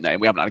listening, don't they?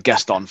 And we haven't had a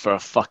guest on for a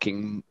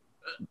fucking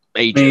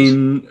ages. I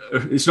mean,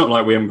 it's not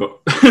like we haven't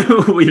got.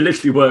 We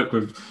literally work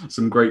with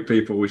some great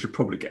people. We should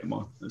probably get them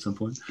on at some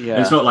point. Yeah,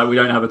 and it's not like we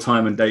don't have a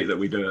time and date that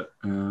we do it.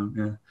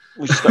 Yeah.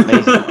 We just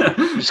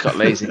got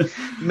lazy.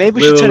 Maybe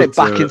we should turn it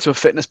back into a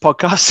fitness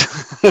podcast.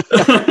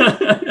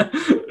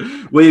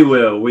 We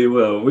will.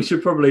 We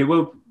should probably.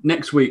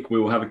 Next week we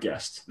will have a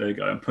guest. There you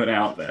go, and put it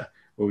out there.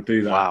 We'll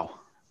do that. Wow.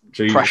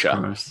 Jesus pressure.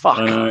 Christ. Fuck.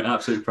 I know,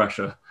 absolute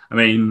pressure. I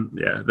mean,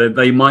 yeah,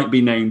 they might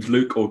be named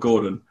Luke or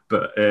Gordon,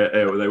 but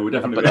they will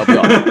definitely. But they'll be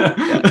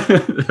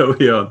on. They'll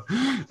be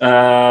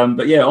on.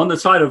 But yeah, on the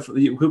side of,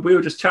 we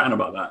were just chatting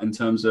about that in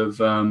terms of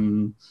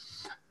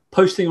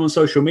posting on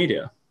social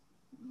media.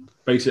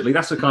 Basically,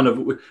 that's the kind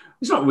of.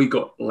 It's not we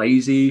got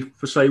lazy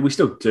per se. We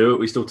still do it.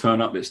 We still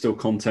turn up. It's still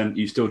content.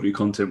 You still do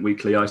content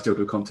weekly. I still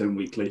do content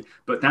weekly.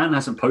 But Dan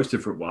hasn't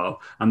posted for a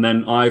while, and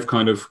then I've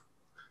kind of.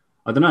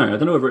 I don't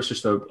know whether it's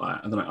just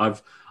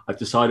I've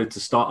decided to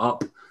start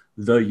up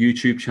the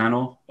YouTube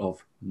channel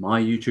of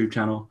my YouTube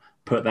channel,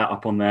 put that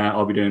up on there.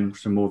 I'll be doing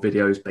some more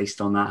videos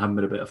based on that, having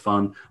a bit of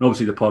fun. And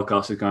obviously the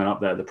podcast is going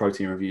up there, the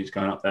protein review is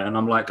going up there. And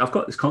I'm like, I've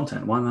got this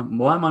content. Why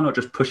am I not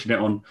just pushing it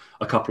on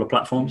a couple of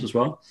platforms as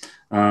well?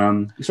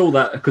 It's all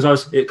that,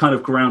 because it kind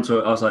of grew around to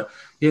it. I was like,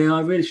 yeah,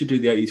 I really should do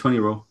the 80-20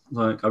 rule.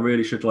 Like, I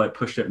really should like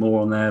push it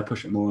more on there,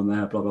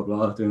 blah, blah,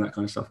 blah, doing that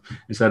kind of stuff.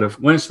 Instead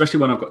of, especially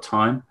when I've got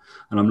time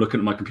and I'm looking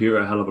at my computer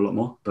a hell of a lot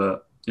more.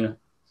 But yeah.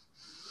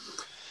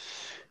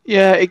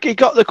 Yeah,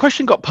 the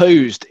question got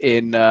posed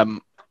in our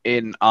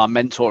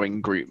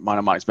mentoring group, mine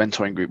and Mike's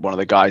mentoring group. One of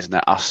the guys in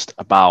there asked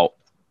about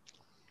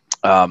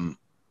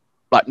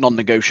like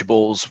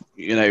non-negotiables.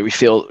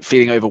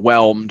 Feeling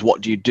overwhelmed.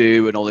 What do you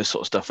do, and all this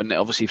sort of stuff. And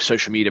obviously,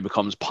 social media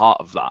becomes part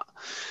of that.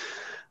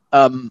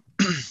 I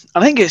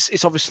think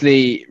it's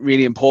obviously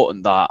really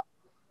important that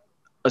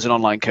as an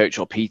online coach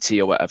or PT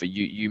or whatever,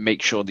 you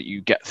make sure that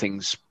you get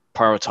things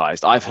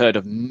prioritized. I've heard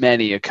of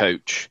many a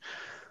coach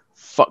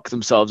fuck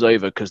themselves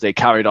over because they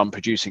carried on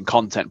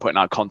putting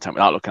out content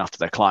without looking after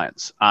their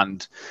clients.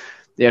 And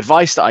the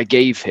advice that I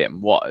gave him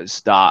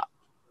was that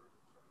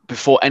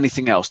before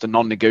anything else, the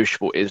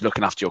non-negotiable is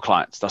looking after your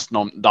clients. That's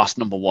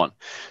number one.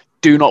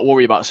 Do not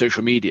worry about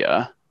social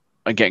media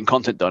and getting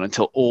content done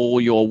until all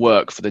your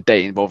work for the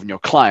day involving your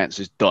clients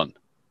is done.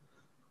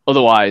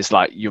 Otherwise,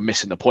 like, you're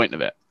missing the point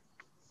of it.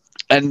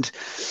 And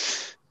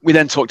we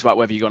then talked about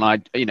whether you go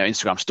on,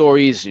 Instagram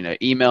stories,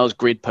 emails,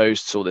 grid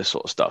posts, all this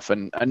sort of stuff.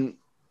 And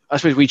I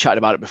suppose we chatted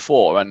about it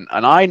before, and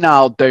I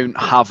now don't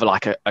have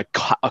like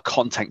a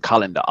content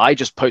calendar. I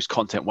just post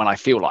content when I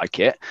feel like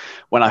it,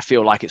 when I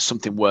feel like it's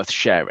something worth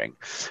sharing.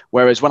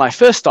 Whereas when I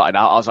first started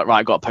out, I was like, right,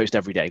 I've got to post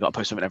every day, got to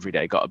post something every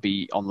day, got to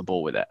be on the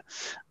ball with it.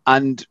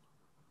 And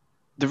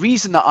the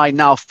reason that I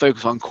now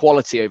focus on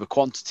quality over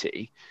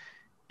quantity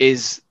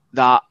is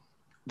that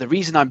the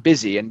reason I'm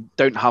busy and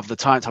don't have the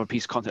time to have a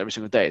piece of content every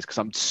single day is because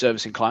I'm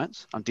servicing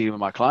clients. I'm dealing with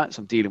my clients.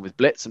 I'm dealing with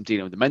Blitz. I'm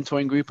dealing with the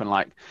mentoring group, and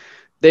like,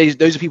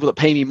 those are people that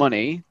pay me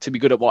money to be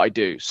good at what I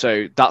do.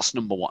 So that's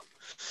number one.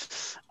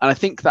 And I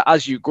think that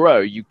as you grow,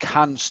 you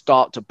can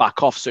start to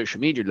back off social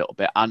media a little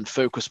bit and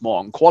focus more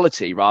on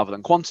quality rather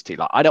than quantity.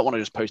 Like, I don't want to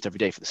just post every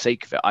day for the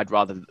sake of it. I'd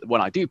rather, when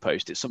I do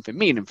post, it's something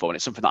meaningful and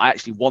it's something that I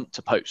actually want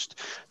to post,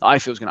 that I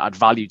feel is going to add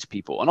value to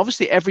people. And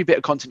obviously every bit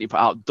of content you put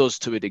out does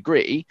to a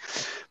degree,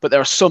 but there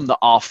are some that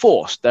are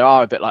forced. There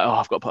are a bit like, oh,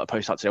 I've got to put a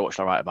post out today. What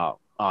should I write about?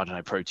 Oh, I don't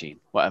know, protein,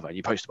 whatever. And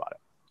you post about it.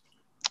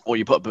 Or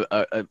you put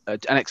an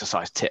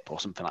exercise tip or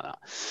something like that.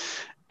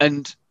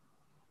 And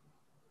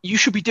you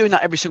should be doing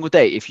that every single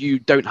day if you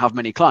don't have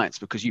many clients,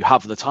 because you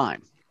have the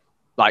time.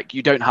 Like,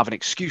 you don't have an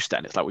excuse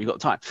then. It's like, well, you've got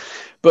the time.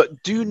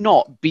 But do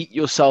not beat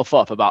yourself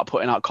up about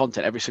putting out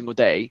content every single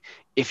day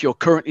if you're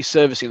currently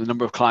servicing the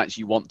number of clients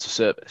you want to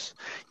service.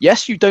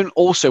 Yes, you don't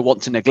also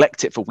want to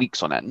neglect it for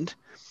weeks on end.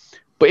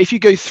 But if you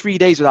go 3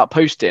 days without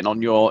posting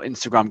on your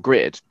Instagram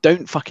grid,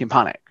 don't fucking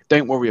panic.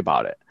 Don't worry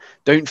about it.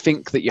 Don't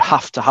think that you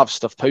have to have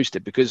stuff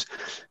posted, because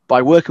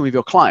by working with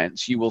your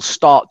clients, you will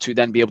start to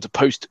then be able to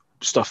post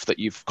stuff that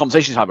you've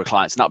conversations had with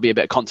clients, and that'll be a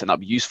bit of content that'll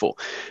be useful,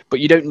 but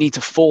you don't need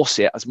to force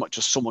it as much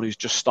as someone who's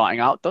just starting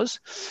out does.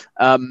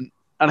 And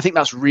I think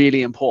that's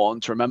really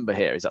important to remember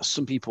here, is that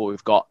some people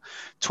who've got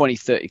 20,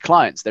 30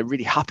 clients, they're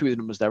really happy with the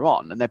numbers they're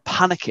on, and they're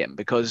panicking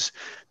because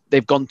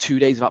they've gone 2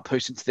 days without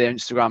posting to their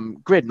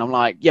Instagram grid. And I'm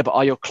like, yeah, but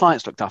are your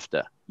clients looked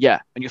after? Yeah.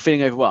 And you're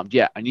feeling overwhelmed?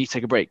 Yeah. And you need to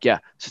take a break? Yeah.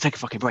 So take a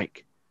fucking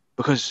break,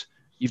 because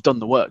you've done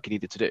the work you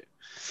needed to do.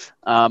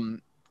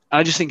 And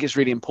I just think it's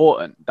really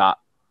important that,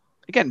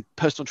 again,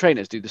 personal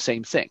trainers do the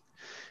same thing.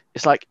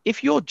 It's like,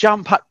 if your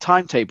jam-packed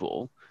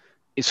timetable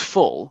is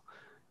full,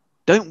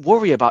 don't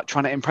worry about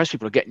trying to impress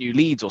people or get new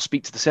leads or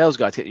speak to the sales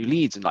guy to get new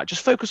leads, and like,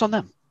 just focus on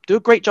them. Do a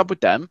great job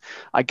with them.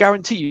 I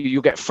guarantee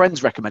you'll get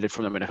friends recommended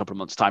from them in a couple of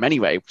months' time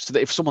anyway, so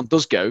that if someone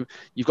does go,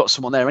 you've got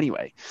someone there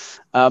anyway.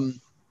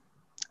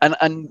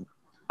 And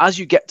as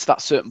you get to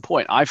that certain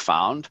point, I've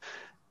found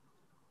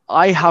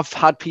I have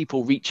had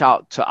people reach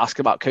out to ask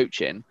about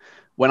coaching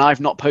when I've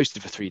not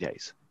posted for 3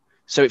 days.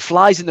 So it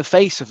flies in the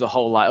face of the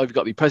whole, like, oh, you've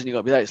got to be present, you've got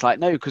to be there. It's like,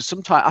 no, because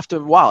sometimes after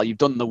a while, you've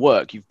done the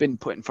work, you've been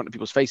put in front of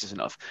people's faces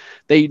enough.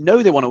 They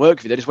know they want to work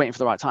with you. They're just waiting for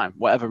the right time,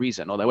 whatever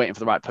reason, or they're waiting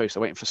for the right post,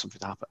 they're waiting for something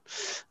to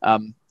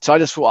happen. So I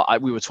just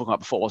thought, we were talking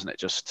about before, wasn't it?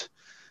 Just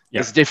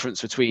there's a difference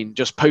between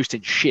just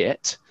posting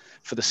shit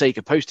for the sake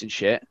of posting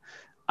shit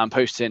and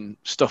posting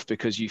stuff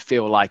because you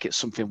feel like it's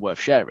something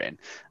worth sharing.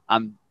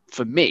 And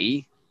for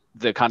me,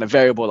 the kind of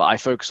variable that I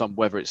focus on,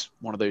 whether it's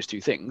one of those two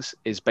things,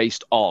 is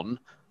based on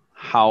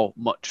how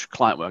much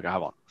client work I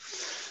have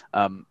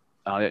on.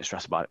 I don't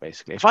stress about it,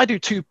 basically. If I do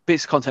 2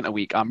 bits of content a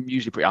week, I'm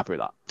usually pretty happy with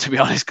that, to be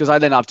honest, because I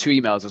then have 2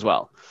 emails as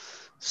well.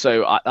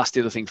 So that's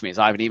the other thing for me, is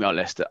I have an email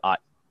list that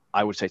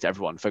I would say to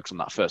everyone, focus on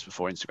that first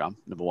before Instagram,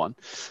 number one.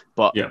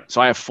 But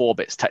so I have 4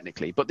 bits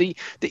technically, but the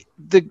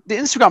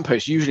Instagram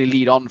posts usually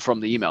lead on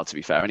from the email, to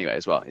be fair, anyway,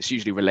 as well. It's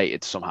usually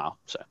related somehow.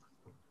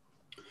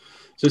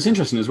 So it's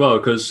interesting as well,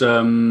 because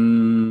so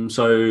me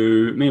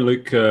and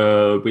Luke,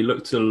 we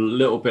looked a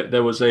little bit.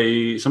 There was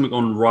something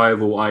on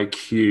Rival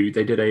IQ.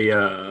 They did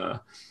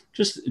a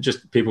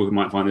just people who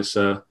might find this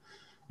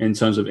in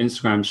terms of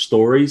Instagram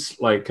stories,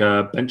 like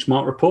a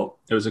benchmark report.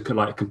 It was a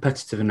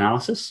competitive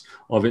analysis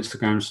of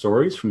Instagram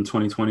stories from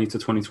 2020 to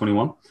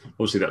 2021.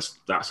 Obviously,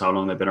 that's how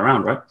long they've been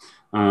around, right?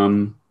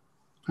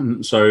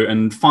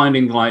 And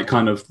finding like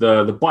kind of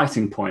the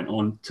biting point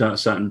on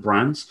certain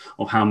brands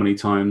of how many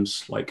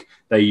times like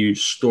they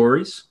use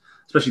stories,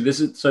 especially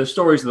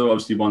stories are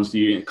obviously ones that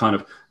you kind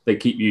of, they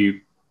keep you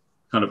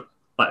kind of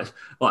like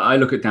I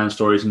look at Dan's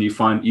stories and you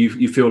find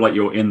you feel like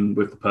you're in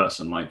with the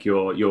person, like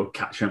you're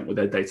catching up with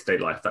their day-to-day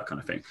life, that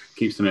kind of thing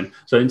keeps them in.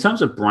 So in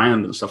terms of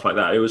brand and stuff like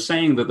that, it was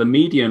saying that the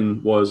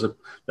median was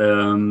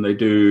they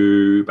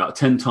do about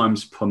 10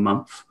 times per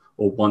month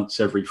or once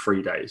every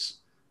 3 days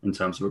in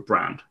terms of a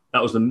brand.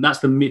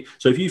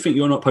 So if you think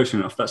you're not posting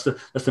enough, that's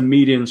the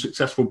median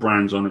successful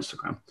brands on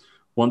Instagram,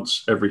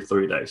 once every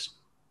 3 days.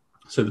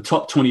 So the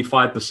top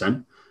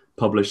 25%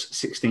 publish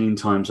 16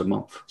 times a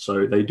month.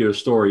 So they do a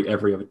story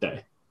every other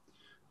day,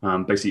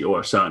 basically, or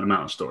a certain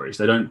amount of stories.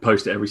 They don't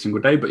post it every single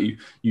day, but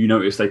you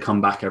notice they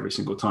come back every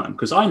single time.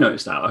 Because I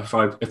noticed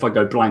that if I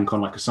go blank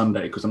on like a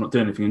Sunday because I'm not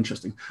doing anything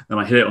interesting, then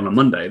I hit it on a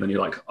Monday, then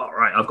you're like, all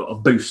right, I've got a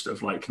boost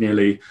of like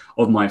nearly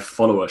of my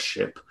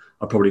followership.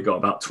 I've probably got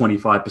about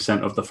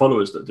 25% of the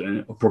followers that are doing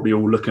it are probably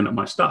all looking at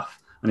my stuff.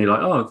 And you're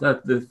like, oh,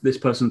 this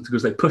person,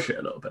 because they push it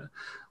a little bit.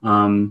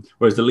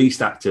 Whereas the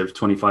least active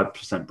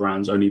 25%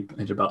 brands only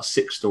hit about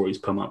 6 stories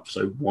per month,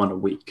 so 1 a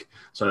week.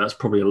 So that's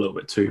probably a little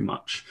bit too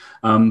much.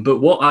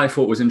 But what I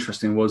thought was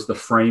interesting was the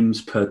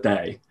frames per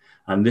day.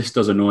 And this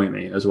does annoy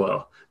me as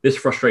well. This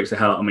frustrates the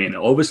hell out of me. And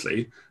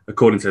obviously,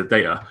 according to the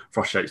data,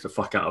 frustrates the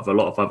fuck out of a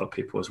lot of other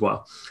people as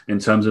well. In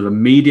terms of a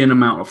median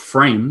amount of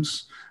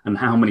frames and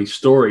how many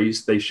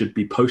stories they should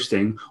be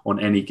posting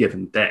on any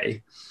given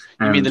day.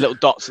 You mean the little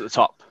dots at the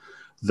top?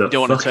 You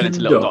don't want to turn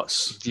into little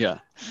dots. Yeah.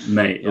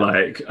 Mate,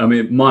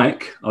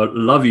 Mike, I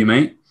love you,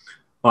 mate.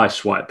 I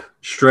swipe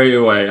straight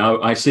away.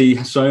 I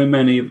see so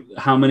many,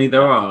 how many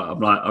there are.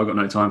 I'm like, I've got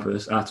no time for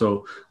this at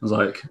all. I was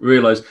like,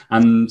 realize,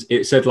 and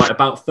it said like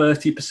about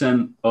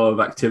 30% of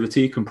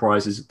activity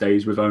comprises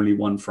days with only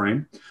 1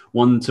 frame.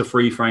 1 to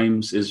 3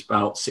 frames is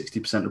about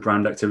 60% of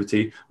brand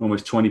activity.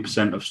 Almost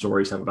 20% of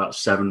stories have about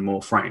 7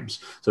 more frames.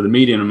 So the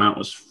median amount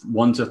was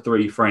 1 to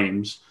 3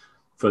 frames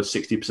for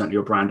 60% of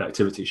your brand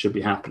activity should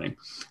be happening.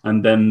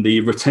 And then the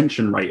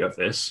retention rate of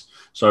this,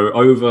 so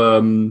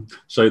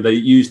they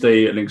used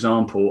an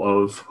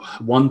example of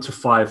 1 to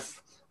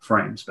 5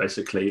 frames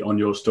basically on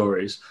your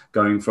stories,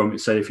 going from,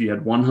 say, if you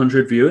had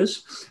 100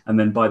 viewers, and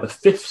then by the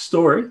 5th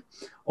story,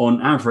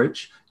 on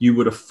average, you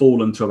would have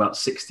fallen to about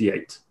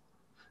 68.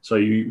 So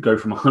you go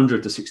from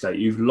 100 to 68.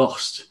 You've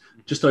lost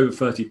just over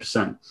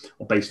 30%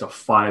 based off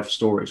 5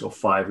 stories or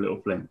 5 little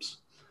blimps.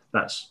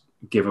 That's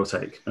give or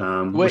take.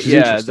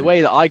 The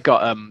way that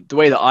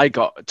I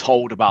got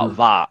told about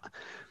that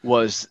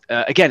was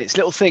again, it's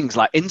little things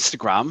like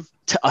Instagram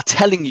are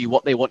telling you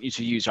what they want you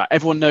to use, right?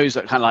 Everyone knows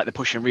that kind of like they're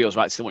pushing reels,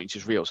 right? So they want you to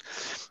use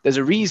reels. There's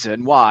a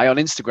reason why on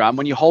Instagram,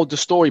 when you hold the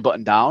story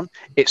button down,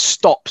 it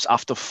stops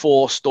after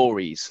 4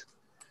 stories.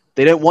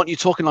 They don't want you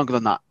talking longer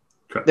than that.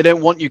 Correct. They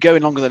don't want you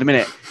going longer than a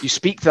minute. You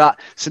speak to that.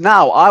 So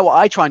now what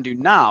I try and do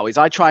now is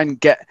I try and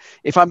get,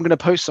 if I'm going to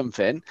post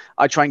something,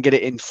 I try and get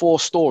it in 4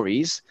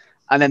 stories.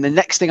 And then the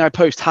next thing I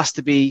post has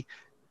to be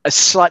a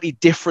slightly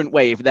different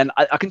way. Then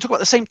I can talk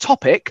about the same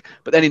topic,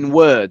 but then in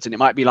words. And it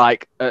might be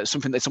like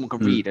something that someone can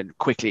read and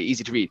quickly,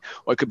 easy to read.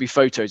 Or it could be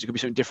photos. It could be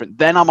something different.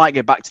 Then I might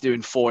get back to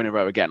doing 4 in a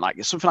row again. Like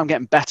it's something I'm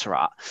getting better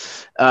at,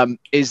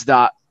 is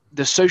that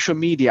the social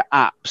media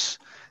apps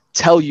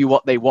tell you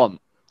what they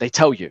want. They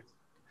tell you.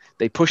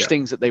 They push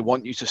things that they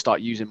want you to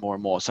start using more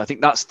and more. So I think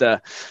that's the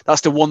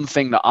one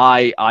thing that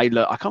I learned.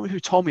 I can't remember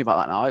who told me about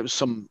that now. It was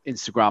someone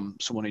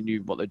who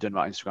knew what they're doing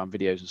about Instagram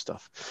videos and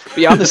stuff. But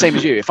yeah, I'm the same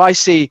as you. If I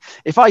see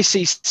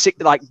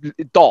like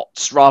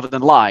dots rather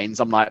than lines,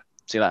 I'm like,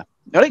 see you later.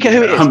 I don't care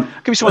who it is.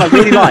 It could be someone I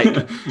really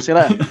like. See you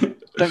later.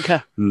 Don't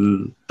care.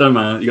 Don't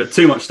matter. You got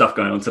too much stuff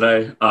going on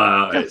today.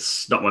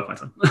 It's not worth my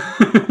time.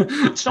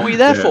 It's not what you're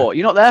there for.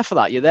 You're not there for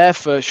that. You're there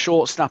for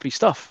short, snappy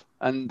stuff.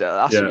 And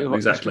that's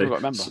exactly. What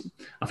remember.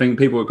 I think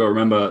people have got to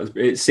remember.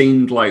 It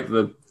seemed like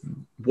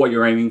what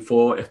you're aiming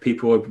for, if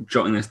people are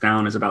jotting this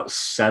down, is about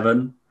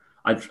 7.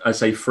 I'd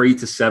say 3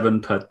 to 7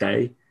 per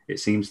day.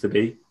 It seems to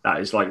be that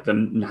is like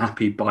the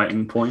happy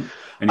biting point.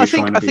 And I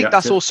think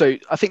that's also.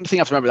 I think the thing you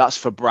have to remember, that's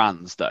for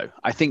brands, though.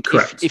 I think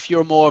if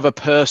you're more of a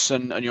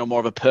person and you're more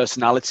of a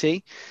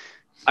personality,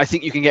 I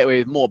think you can get away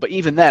with more. But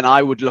even then,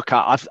 I would look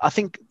at. I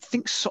think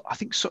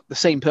the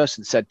same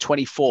person said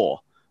 24.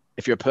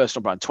 If you're a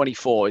personal brand,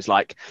 24 is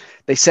like,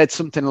 they said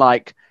something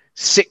like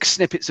 6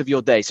 snippets of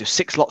your day. So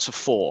 6 lots of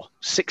 4,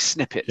 6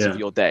 snippets of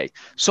your day,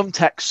 some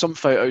text, some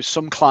photos,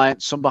 some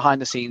clients, some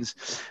behind the scenes.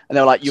 And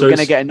they were like, you're going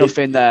to get enough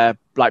in there,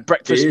 like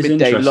breakfast,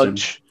 midday,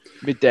 lunch,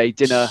 midday,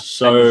 dinner.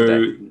 So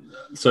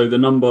the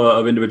number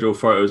of individual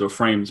photos or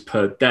frames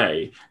per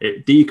day,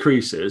 it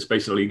decreases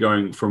basically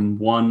going from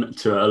 1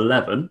 to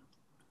 11.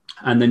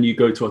 And then you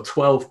go to a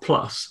 12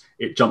 plus,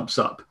 it jumps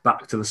up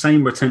back to the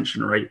same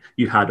retention rate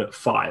you had at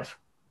 5.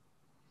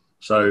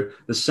 So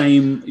the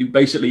same,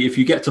 basically, if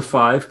you get to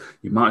 5,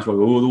 you might as well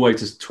go all the way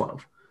to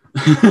 12.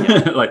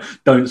 Like,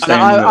 don't stay.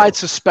 I'd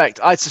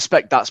suspect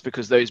that's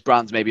because those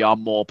brands maybe are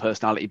more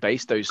personality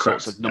based. Those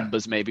sorts of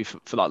numbers maybe for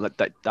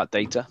that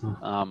data.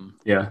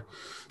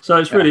 So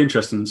it's really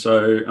interesting.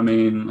 So I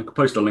mean, I could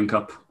post a link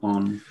up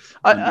on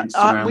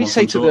Instagram.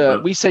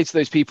 We say to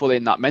those people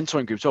in that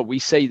mentoring group, so we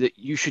say that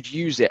you should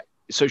use it,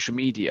 social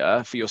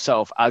media, for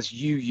yourself as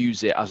you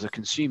use it as a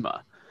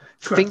consumer.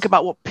 Correct. Think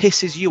about what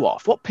pisses you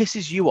off. What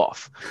pisses you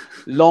off?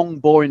 Long,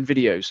 boring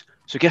videos.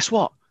 So guess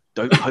what?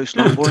 Don't post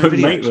long, boring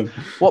videos.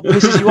 What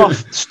pisses you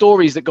off?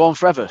 Stories that go on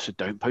forever. So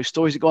don't post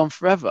stories that go on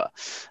forever.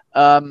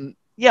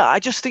 I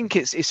just think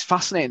it's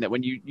fascinating that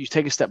when you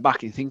take a step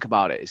back and think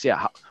about it,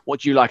 what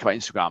do you like about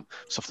Instagram?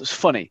 Stuff that's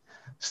funny,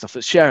 stuff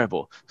that's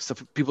shareable, stuff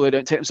that people who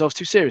don't take themselves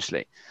too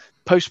seriously.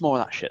 Post more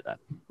of that shit then.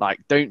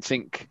 Like, don't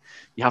think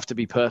you have to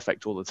be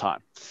perfect all the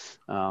time.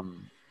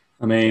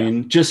 I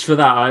mean, just for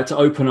that, I had to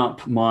open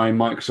up my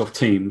Microsoft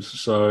Teams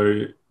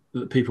so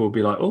that people will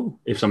be like, oh,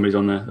 if somebody's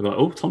on there, they're like,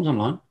 oh, Tom's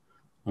online.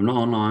 I'm not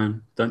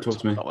online. Don't talk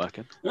to me. Not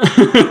working.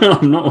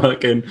 I'm not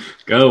working.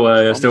 Go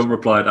away. I still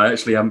replied. I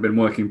actually haven't been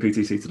working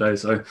PTC today,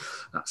 so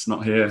that's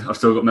not here. I've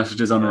still got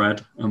messages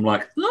unread. I'm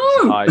like,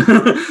 no.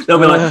 They'll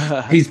be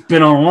like, he's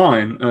been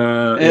online.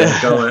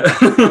 Go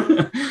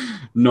away.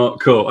 Not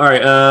cool. All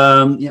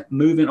right.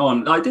 Moving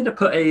on. I did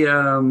put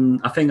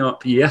a thing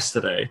up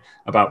yesterday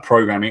about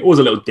programming. It was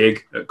a little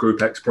dig at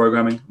Group X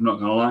programming. I'm not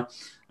going to lie.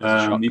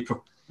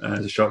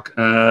 As a shock.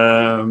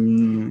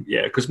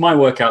 Because my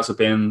workouts have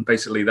been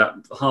basically that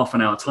half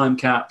an hour time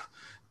cap.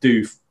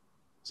 Did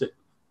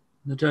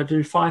I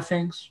do 5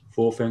 things?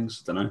 4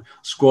 things? I don't know.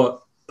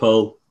 Squat,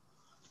 pull,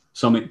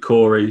 some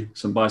Corey,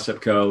 some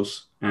bicep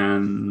curls,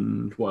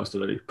 and what else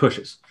did I do?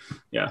 Pushes.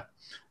 Yeah.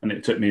 And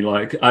it took me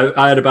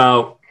I had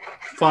about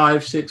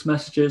 5-6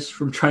 messages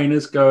from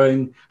trainers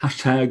going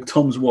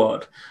 #Tom's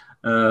Wad,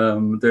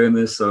 doing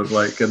this sort of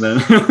like, and then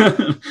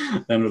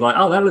then was like,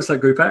 oh, that looks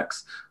like Group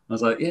X. I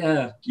was like,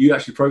 yeah, you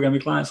actually program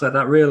your clients like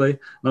that, really? And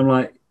I'm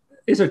like,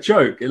 it's a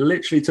joke. It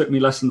literally took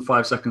me less than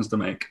 5 seconds to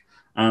make,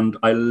 and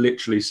I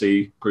literally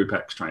see Group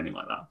X training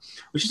like that,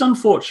 which is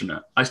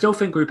unfortunate. I still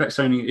think Group X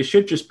training, it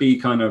should just be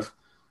kind of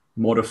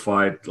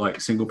modified like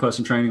single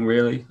person training.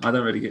 Really,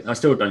 I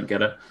still don't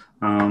get it.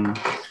 And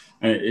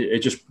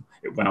it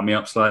wound me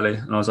up slightly,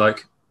 and I was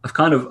like, I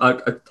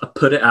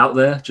put it out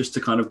there just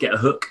to kind of get a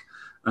hook,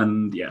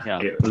 and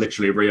it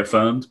literally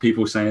reaffirmed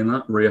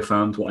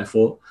reaffirmed what I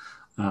thought,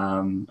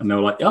 and they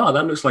were like, oh,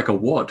 that looks like a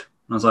WOD, and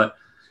I was like,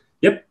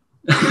 yep.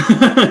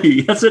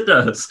 Yes, it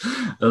does.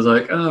 I was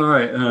like, all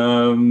right,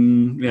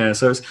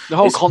 so it's the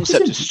whole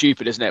concept is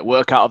stupid, isn't it?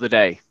 Workout of the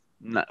day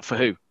for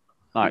who?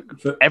 Like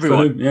for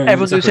everyone.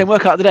 Everyone's doing the same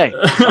workout of the day.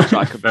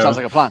 Sounds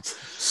like a plan.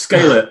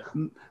 Scale it.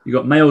 You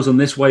got males on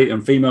this weight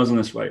and females on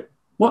this weight.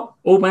 What?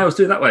 All males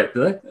do that way, do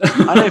they?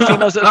 I know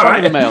females that are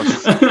stronger than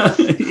males.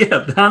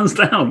 Yeah, hands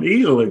down,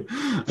 easily.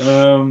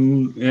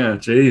 Yeah,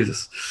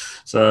 Jesus.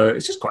 So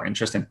it's just quite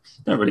interesting.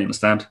 Don't really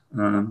understand.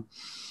 But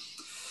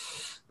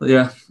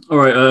yeah, all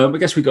right. I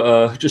guess we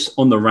got just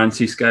on the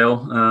ranty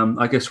scale.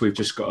 I guess we've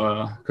just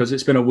got because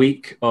it's been a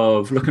week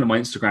of looking at my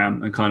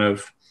Instagram and kind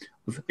of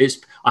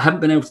I haven't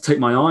been able to take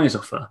my eyes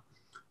off her,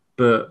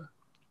 but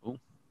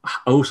I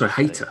also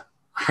hate her.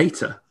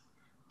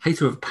 Hate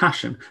her with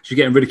passion. She's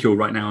getting ridiculed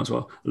right now as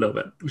well, a little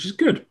bit, which is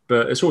good.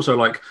 But it's also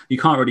like you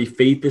can't really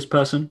feed this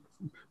person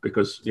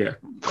because, of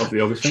the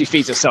obvious she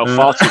feeds herself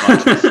far too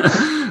much.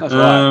 That's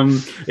right.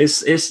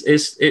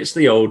 It's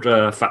the old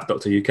Fat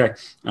Doctor UK.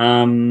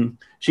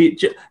 She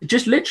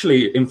just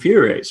literally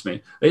infuriates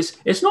me.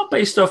 It's not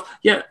based off.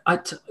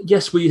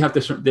 Yes, we have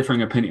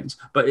differing opinions,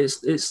 but it's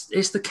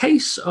the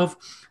case of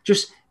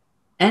just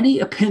any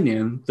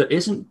opinion that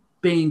isn't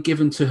being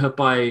given to her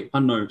by, I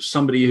don't know,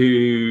 somebody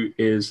who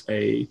is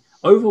a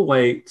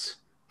overweight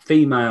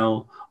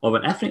female of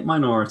an ethnic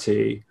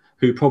minority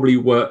who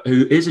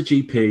is a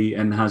GP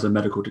and has a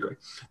medical degree.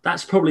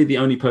 That's probably the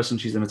only person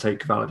she's going to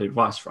take valid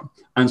advice from,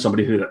 and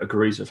somebody who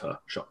agrees with her.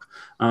 Shock.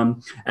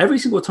 Every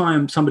single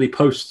time somebody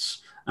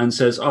posts and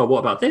says, "Oh, what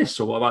about this?"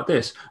 or "What about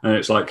this?" and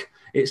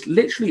it's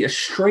literally a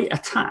straight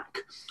attack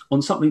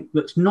on something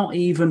that's not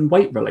even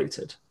weight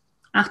related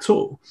at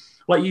all.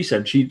 Like you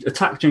said, she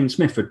attacked James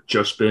Smith for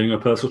just being a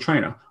personal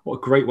trainer. What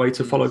a great way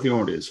to follow the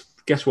audience.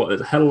 Guess what?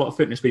 There's a hell of a lot of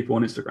fitness people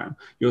on Instagram.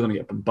 You're going to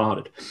get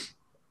bombarded.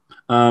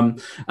 And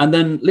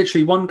then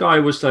literally one guy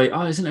was like,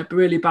 "Oh, isn't it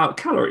really about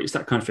calories?"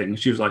 That kind of thing.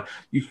 She was like,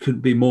 "You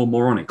could be more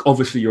moronic.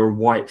 Obviously, you're a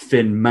white,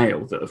 thin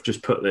male that have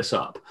just put this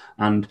up.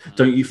 And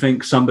don't you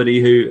think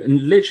somebody who..."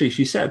 And literally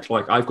she said,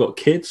 like, "I've got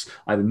kids,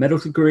 I have a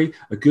medical degree,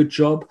 a good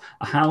job,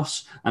 a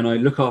house, and I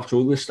look after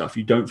all this stuff.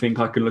 You don't think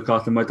I can look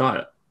after my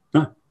diet?"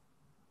 No.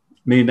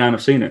 Me and Dan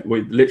have seen it.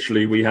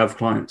 We have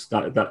clients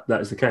that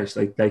is the case.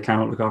 They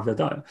cannot look after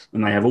their diet,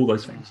 and they have all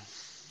those things.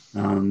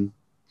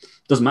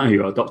 Doesn't matter who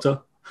you are, doctor.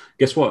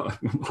 Guess what?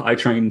 I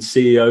train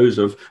CEOs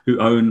who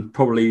own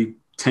probably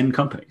 10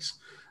 companies.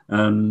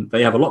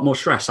 They have a lot more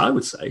stress, I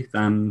would say,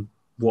 than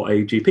what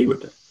a GP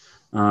would do.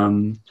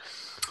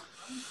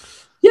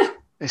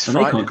 They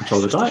can't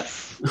control the diet.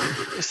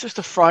 It's just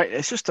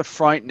a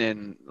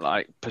frightening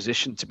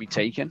position to be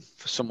taken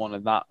for someone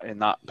in that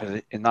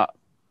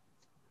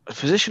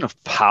position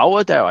of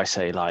power, dare I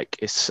say.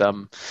 It's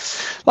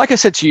like I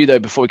said to you though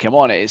before we came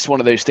on, it's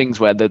one of those things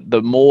where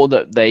the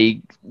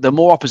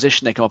more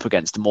opposition they come up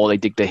against, the more they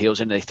dig their heels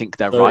in and they think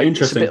they're right.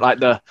 It's a bit like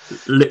the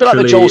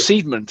Joel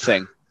Seedman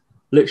thing.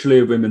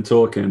 Literally, we've been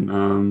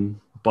talking,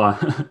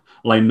 but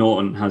Lane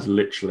Norton has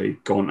literally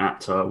gone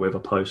at her with a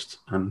post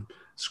and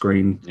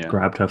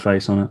grabbed her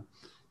face on it.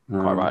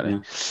 Quite rightly.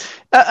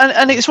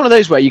 And it's one of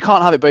those where you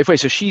can't have it both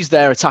ways. So she's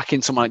there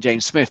attacking someone like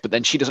James Smith, but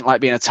then she doesn't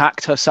like being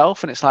attacked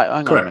herself. And it's like,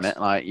 hang on a minute,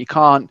 like you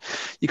can't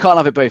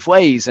have it both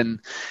ways. And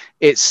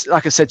it's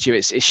like I said to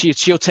you,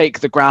 she'll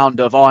take the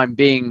ground of,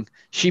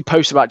 she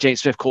posts about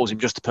James Smith, calls him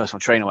just a personal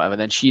trainer or whatever.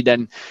 Then she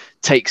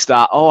takes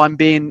that, I'm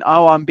being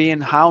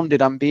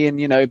hounded, I'm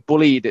being,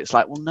 bullied. It's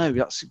like, well, no,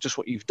 that's just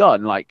what you've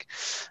done.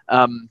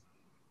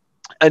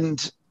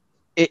 And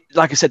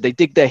like I said, they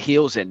dig their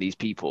heels in, these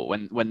people,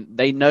 when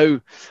they know,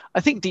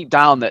 I think deep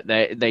down that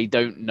they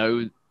don't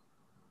know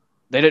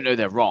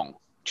they're wrong.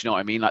 Do you know what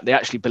I mean? Like they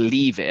actually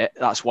believe it.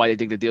 That's why they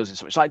dig their heels in.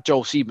 So it's like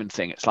Joel Seedman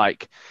thing. It's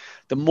like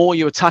the more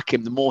you attack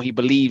him, the more he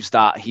believes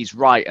that he's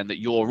right and that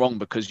you're wrong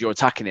because you're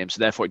attacking him. So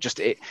therefore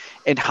it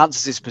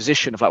enhances his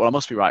position of like, well, I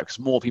must be right because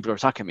more people are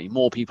attacking me,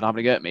 more people are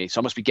having a go at me.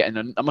 So I must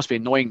be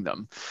annoying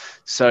them.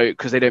 So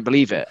because they don't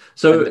believe it.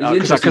 So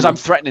because I'm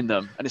threatening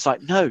them. And it's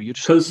like, no, you're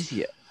just an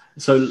idiot.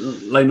 So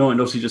Lane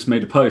Norton obviously just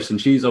made a post, and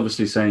she's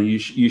obviously saying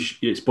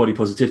it's body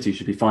positivity. You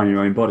should be finding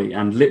your own body.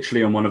 And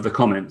literally on one of the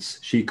comments,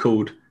 she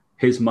called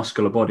his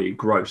muscular body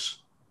gross.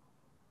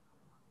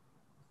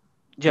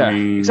 Yeah,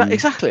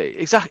 exactly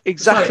like,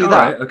 that.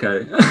 Right,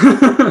 okay.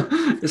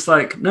 It's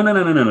like no.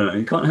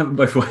 You can't have it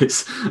both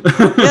ways.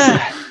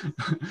 Yeah.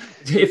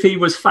 If he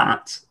was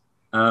fat,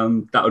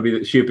 that would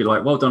be. She'd be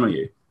like, "Well done on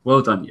you.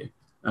 Well done you."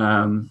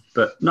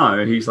 But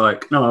no, he's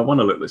like, "No, I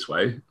want to look this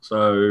way."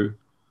 So.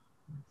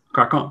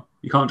 Crack on.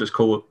 You can't just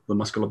call the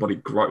muscular body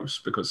gross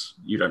because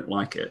you don't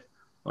like it.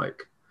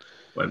 Like,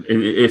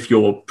 if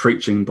you're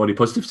preaching body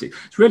positivity,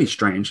 it's really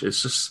strange.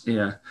 It's just,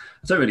 I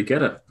don't really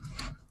get it.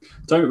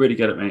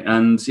 Mate.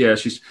 And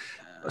she's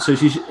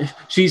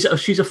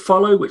a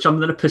follow, which I'm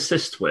going to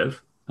persist with.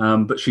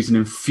 But she's an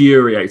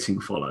infuriating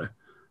follow.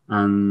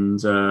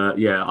 And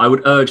I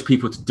would urge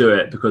people to do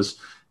it because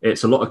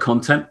it's a lot of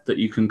content that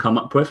you can come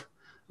up with.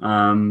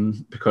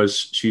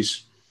 Because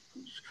she's,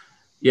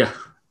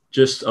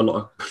 just a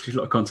lot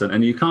of content,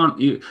 and you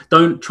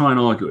don't try and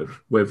argue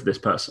with this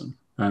person,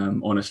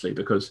 honestly,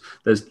 because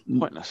there's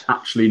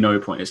actually no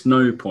point. It's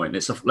no point.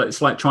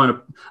 It's like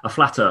trying a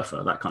flat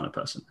earther, that kind of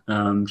person.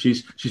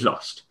 She's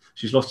lost.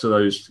 She's lost to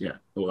those,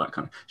 all that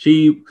kind of.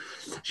 She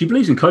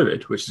believes in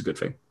COVID, which is a good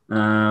thing.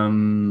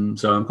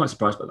 So I'm quite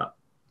surprised by that.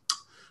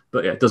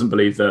 But doesn't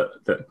believe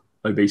that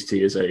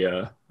obesity is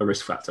a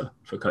risk factor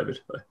for COVID.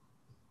 Though.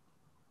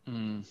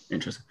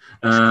 Interesting.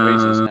 That's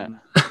crazy, isn't it?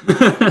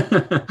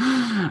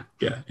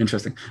 Yeah,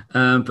 interesting.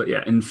 But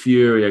yeah,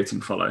 infuriating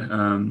follow.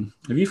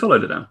 Have you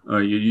followed it now?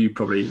 Or you've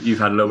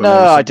had a little bit. No,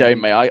 I don't,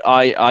 mate.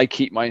 I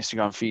keep my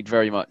Instagram feed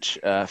very much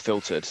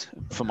filtered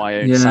for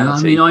my own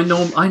sanity. I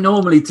mean, I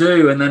normally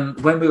do, and then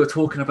when we were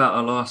talking about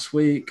her last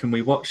week, and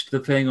we watched the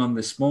thing on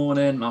this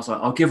morning, and I was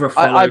like, I'll give her a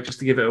follow just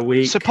to give it a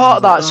week. So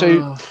part of that,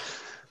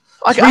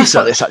 I get asked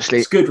about this actually.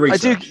 It's good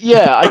research.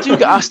 I do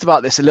get asked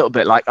about this a little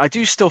bit. Like I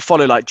do still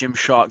follow like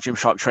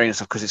Gymshark training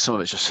stuff because some of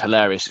it's just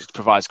hilarious. It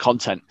provides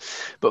content.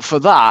 But for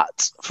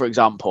that, for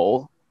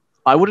example,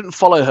 I wouldn't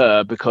follow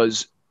her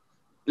because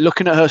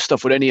looking at her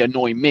stuff would only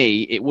annoy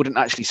me. It wouldn't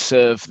actually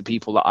serve the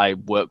people that I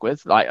work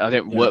with. Like I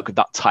don't work with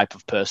that type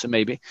of person.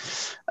 Maybe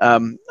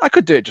I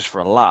could do it just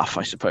for a laugh,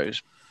 I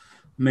suppose.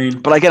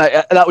 But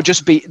again, that would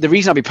just be the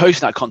reason I'd be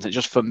posting that content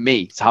just for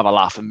me to have a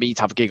laugh and me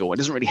to have a giggle. It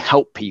doesn't really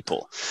help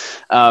people.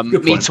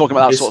 Me talking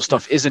about that sort of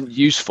stuff isn't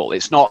useful.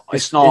 It's not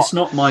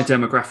my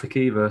demographic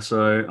either.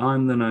 So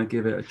I'm gonna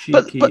give it a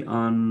cheeky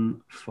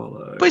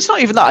unfollow. But it's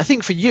not even that. I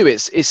think for you,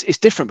 it's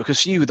different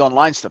because for you with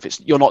online stuff,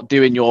 you're not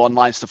doing your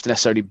online stuff to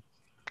necessarily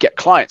get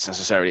clients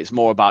necessarily. It's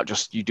more about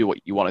just you do what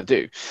you want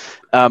to do.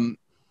 And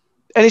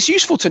it's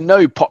useful to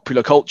know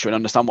popular culture and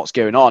understand what's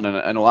going on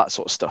and all that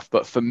sort of stuff.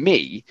 But for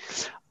me,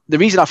 the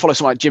reason I follow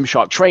someone like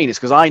Gymshark Train is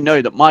because I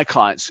know that my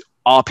clients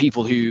are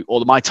people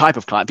my type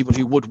of client, people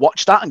who would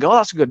watch that and go, oh,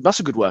 that's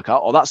a good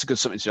workout, or that's a good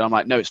something to do. I'm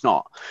like, no, it's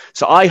not.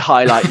 So I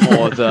highlight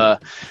more the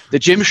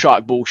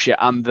Gymshark bullshit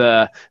and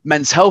the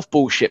men's health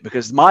bullshit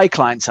because my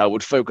clientele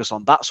would focus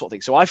on that sort of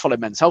thing. So I follow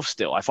men's health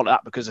still. I follow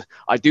that because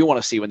I do want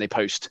to see when they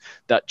post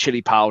that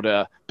chili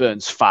powder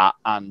burns fat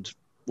and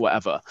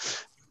whatever.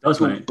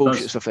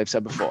 Bullshit stuff they've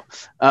said before.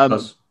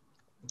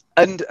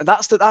 And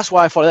that's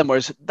why I follow them.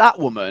 Whereas that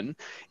woman,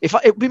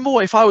 it'd be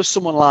more if I was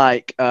someone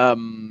like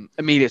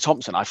Amelia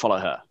Thompson, I follow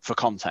her for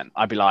content.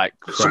 I'd be like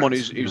someone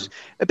who's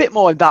a bit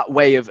more in that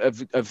way of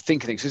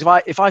thinking things.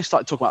 Because if I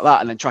start talking about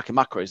that and then tracking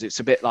macros, it's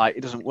a bit like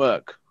it doesn't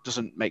work,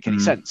 doesn't make any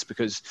sense.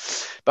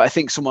 But I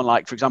think someone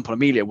like, for example,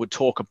 Amelia would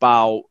talk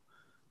about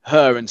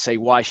her and say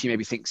why she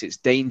maybe thinks it's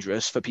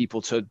dangerous for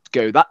people to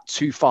go that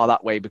too far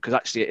that way because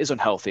actually it is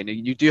unhealthy and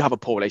you do have a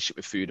poor relationship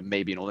with food and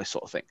maybe and all this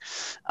sort of thing.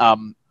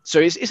 So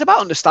it's about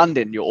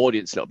understanding your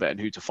audience a little bit and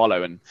who to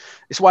follow. And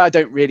it's why I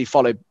don't really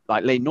follow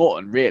like Lane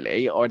Norton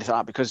really or anything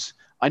like that because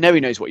I know he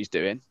knows what he's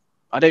doing.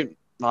 I don't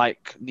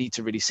need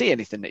to really see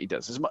anything that he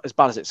does as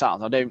bad as it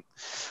sounds. I don't,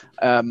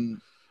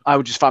 I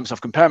would just find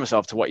myself comparing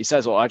myself to what he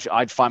says, or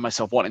I'd find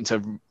myself wanting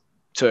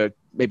to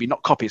maybe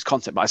not copy his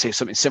content, but I say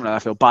something similar and I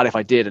feel bad if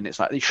I did. And it's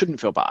like, you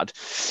shouldn't feel bad,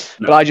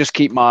 but I just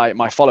keep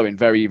my following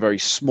very, very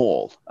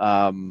small.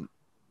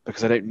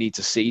 Because I don't need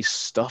to see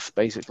stuff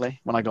basically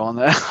when I go on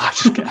there. I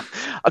just get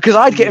because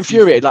I'd get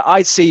infuriated. Like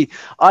I'd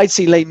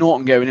see Lane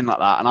Norton going in like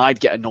that, and I'd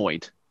get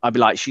annoyed. I'd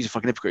be like, "She's a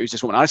fucking hypocrite. Who's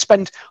this woman?" I'd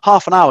spend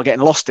half an hour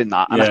getting lost in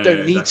that, and I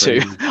don't need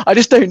to. I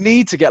just don't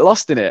need to get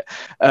lost in it.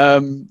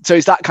 So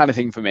it's that kind of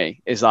thing for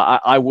me. Is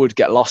that I would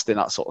get lost in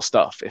that sort of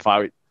stuff if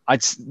I'd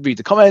read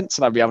the comments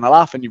and I'd be having a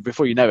laugh, and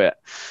before you know it,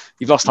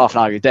 you've lost half an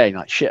hour of your day. And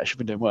like, shit, I should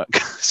have been doing work.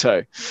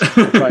 So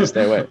I try and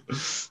stay away.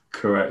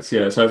 Correct.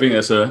 Yeah. So I think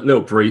that's a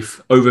little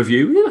brief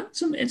overview. Yeah,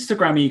 some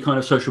Instagram-y kind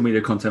of social media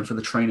content for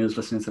the trainers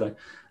listening today.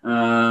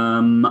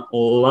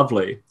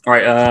 Lovely. All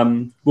right.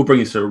 We'll bring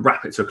this to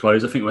wrap it to a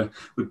close. I think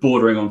we're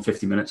bordering on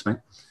 50 minutes, mate.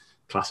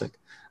 Classic.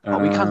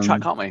 We can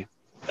track, can't we?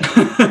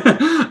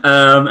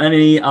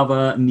 Any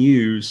other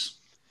news?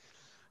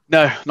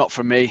 No, not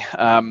from me.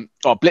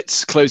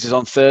 Blitz closes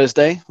on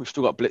Thursday. We've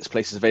still got Blitz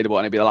places available,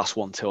 and it'll be the last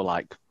one till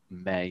like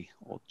May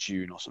or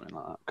June or something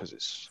like that because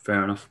it's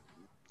fair enough.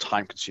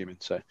 Time consuming.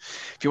 So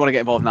if you want to get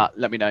involved in that,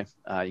 let me know. You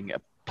can get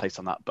a place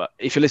on that. But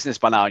if you're listening to this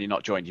by now and you're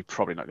not joined, you're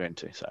probably not going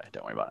to. So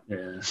don't worry about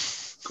it.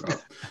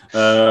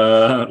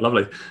 Yeah.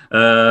 Lovely.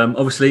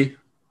 Obviously,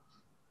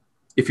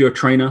 if you're a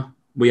trainer,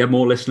 we have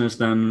more listeners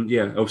than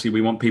obviously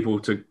we want people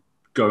to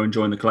go and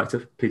join the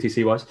collective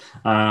PTC wise.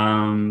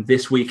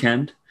 This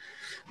weekend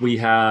we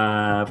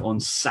have on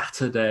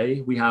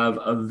Saturday we have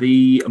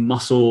the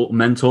Muscle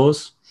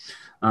Mentors.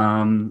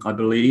 I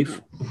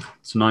believe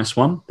it's a nice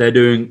one. They're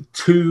doing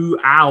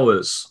 2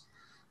 hours.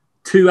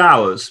 2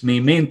 hours.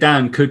 Me and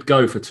Dan could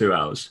go for 2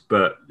 hours,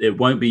 but it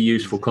won't be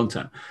useful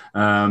content.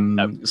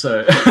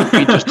 So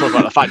we just talk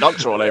about the Fat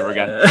Doctor all over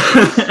again.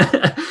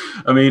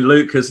 I mean,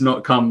 Luke has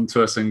not come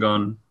to us and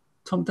gone,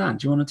 Tom, Dan,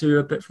 do you want to do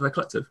a bit for the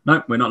collective?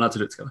 No, we're not allowed to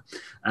do it together.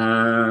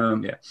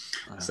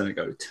 So it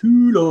go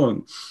too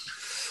long.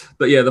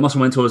 But yeah, the Muscle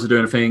Mentors are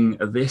doing a thing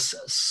this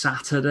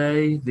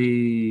Saturday,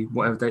 the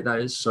whatever date that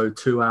is. So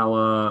 2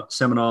 hour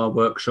seminar,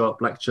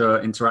 workshop,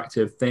 lecture,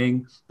 interactive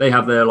thing. They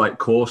have their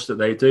course that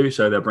they do.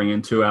 So they're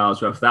bringing 2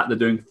 hours worth of that. They're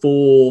doing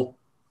four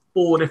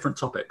different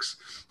topics.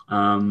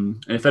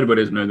 And if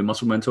anybody doesn't know the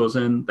Muscle Mentors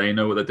they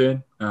know what they're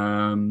doing.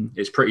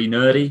 It's pretty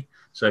nerdy.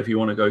 So if you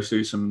want to go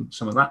do some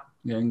of that,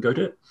 you can go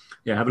do it.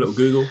 Yeah, have a little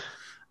Google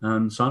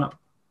and sign up.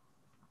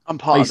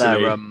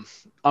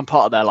 I'm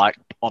part of their like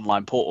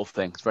online portal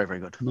thing. It's very, very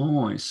good.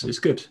 Nice. It's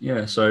good.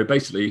 Yeah. So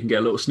basically, you can get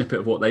a little snippet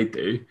of what they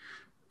do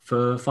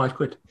for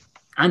 £5,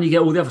 and you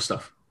get all the other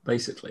stuff.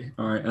 Basically,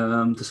 all right.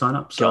 To sign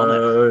up,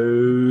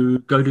 so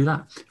go do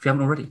that if you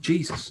haven't already.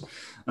 Jesus.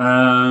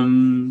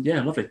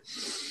 Yeah, lovely.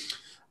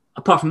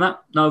 Apart from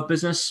that, no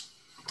business.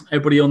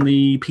 Everybody on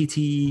the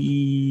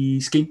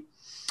PT scheme.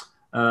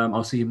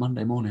 I'll see you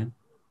Monday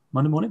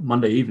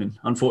evening.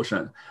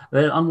 Unfortunate.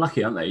 They're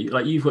unlucky, aren't they?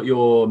 Like, you've got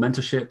your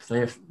mentorship. They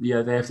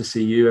have to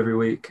see you every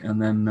week,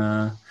 and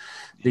then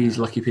these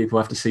lucky people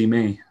have to see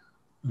me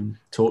and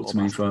talk to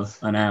me for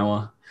an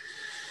hour.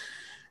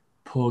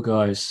 Poor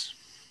guys.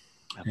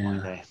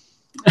 Yeah.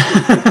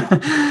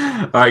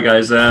 All right,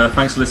 guys.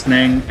 Thanks for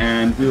listening,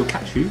 and we will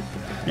catch you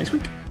next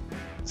week.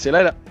 See you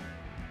later.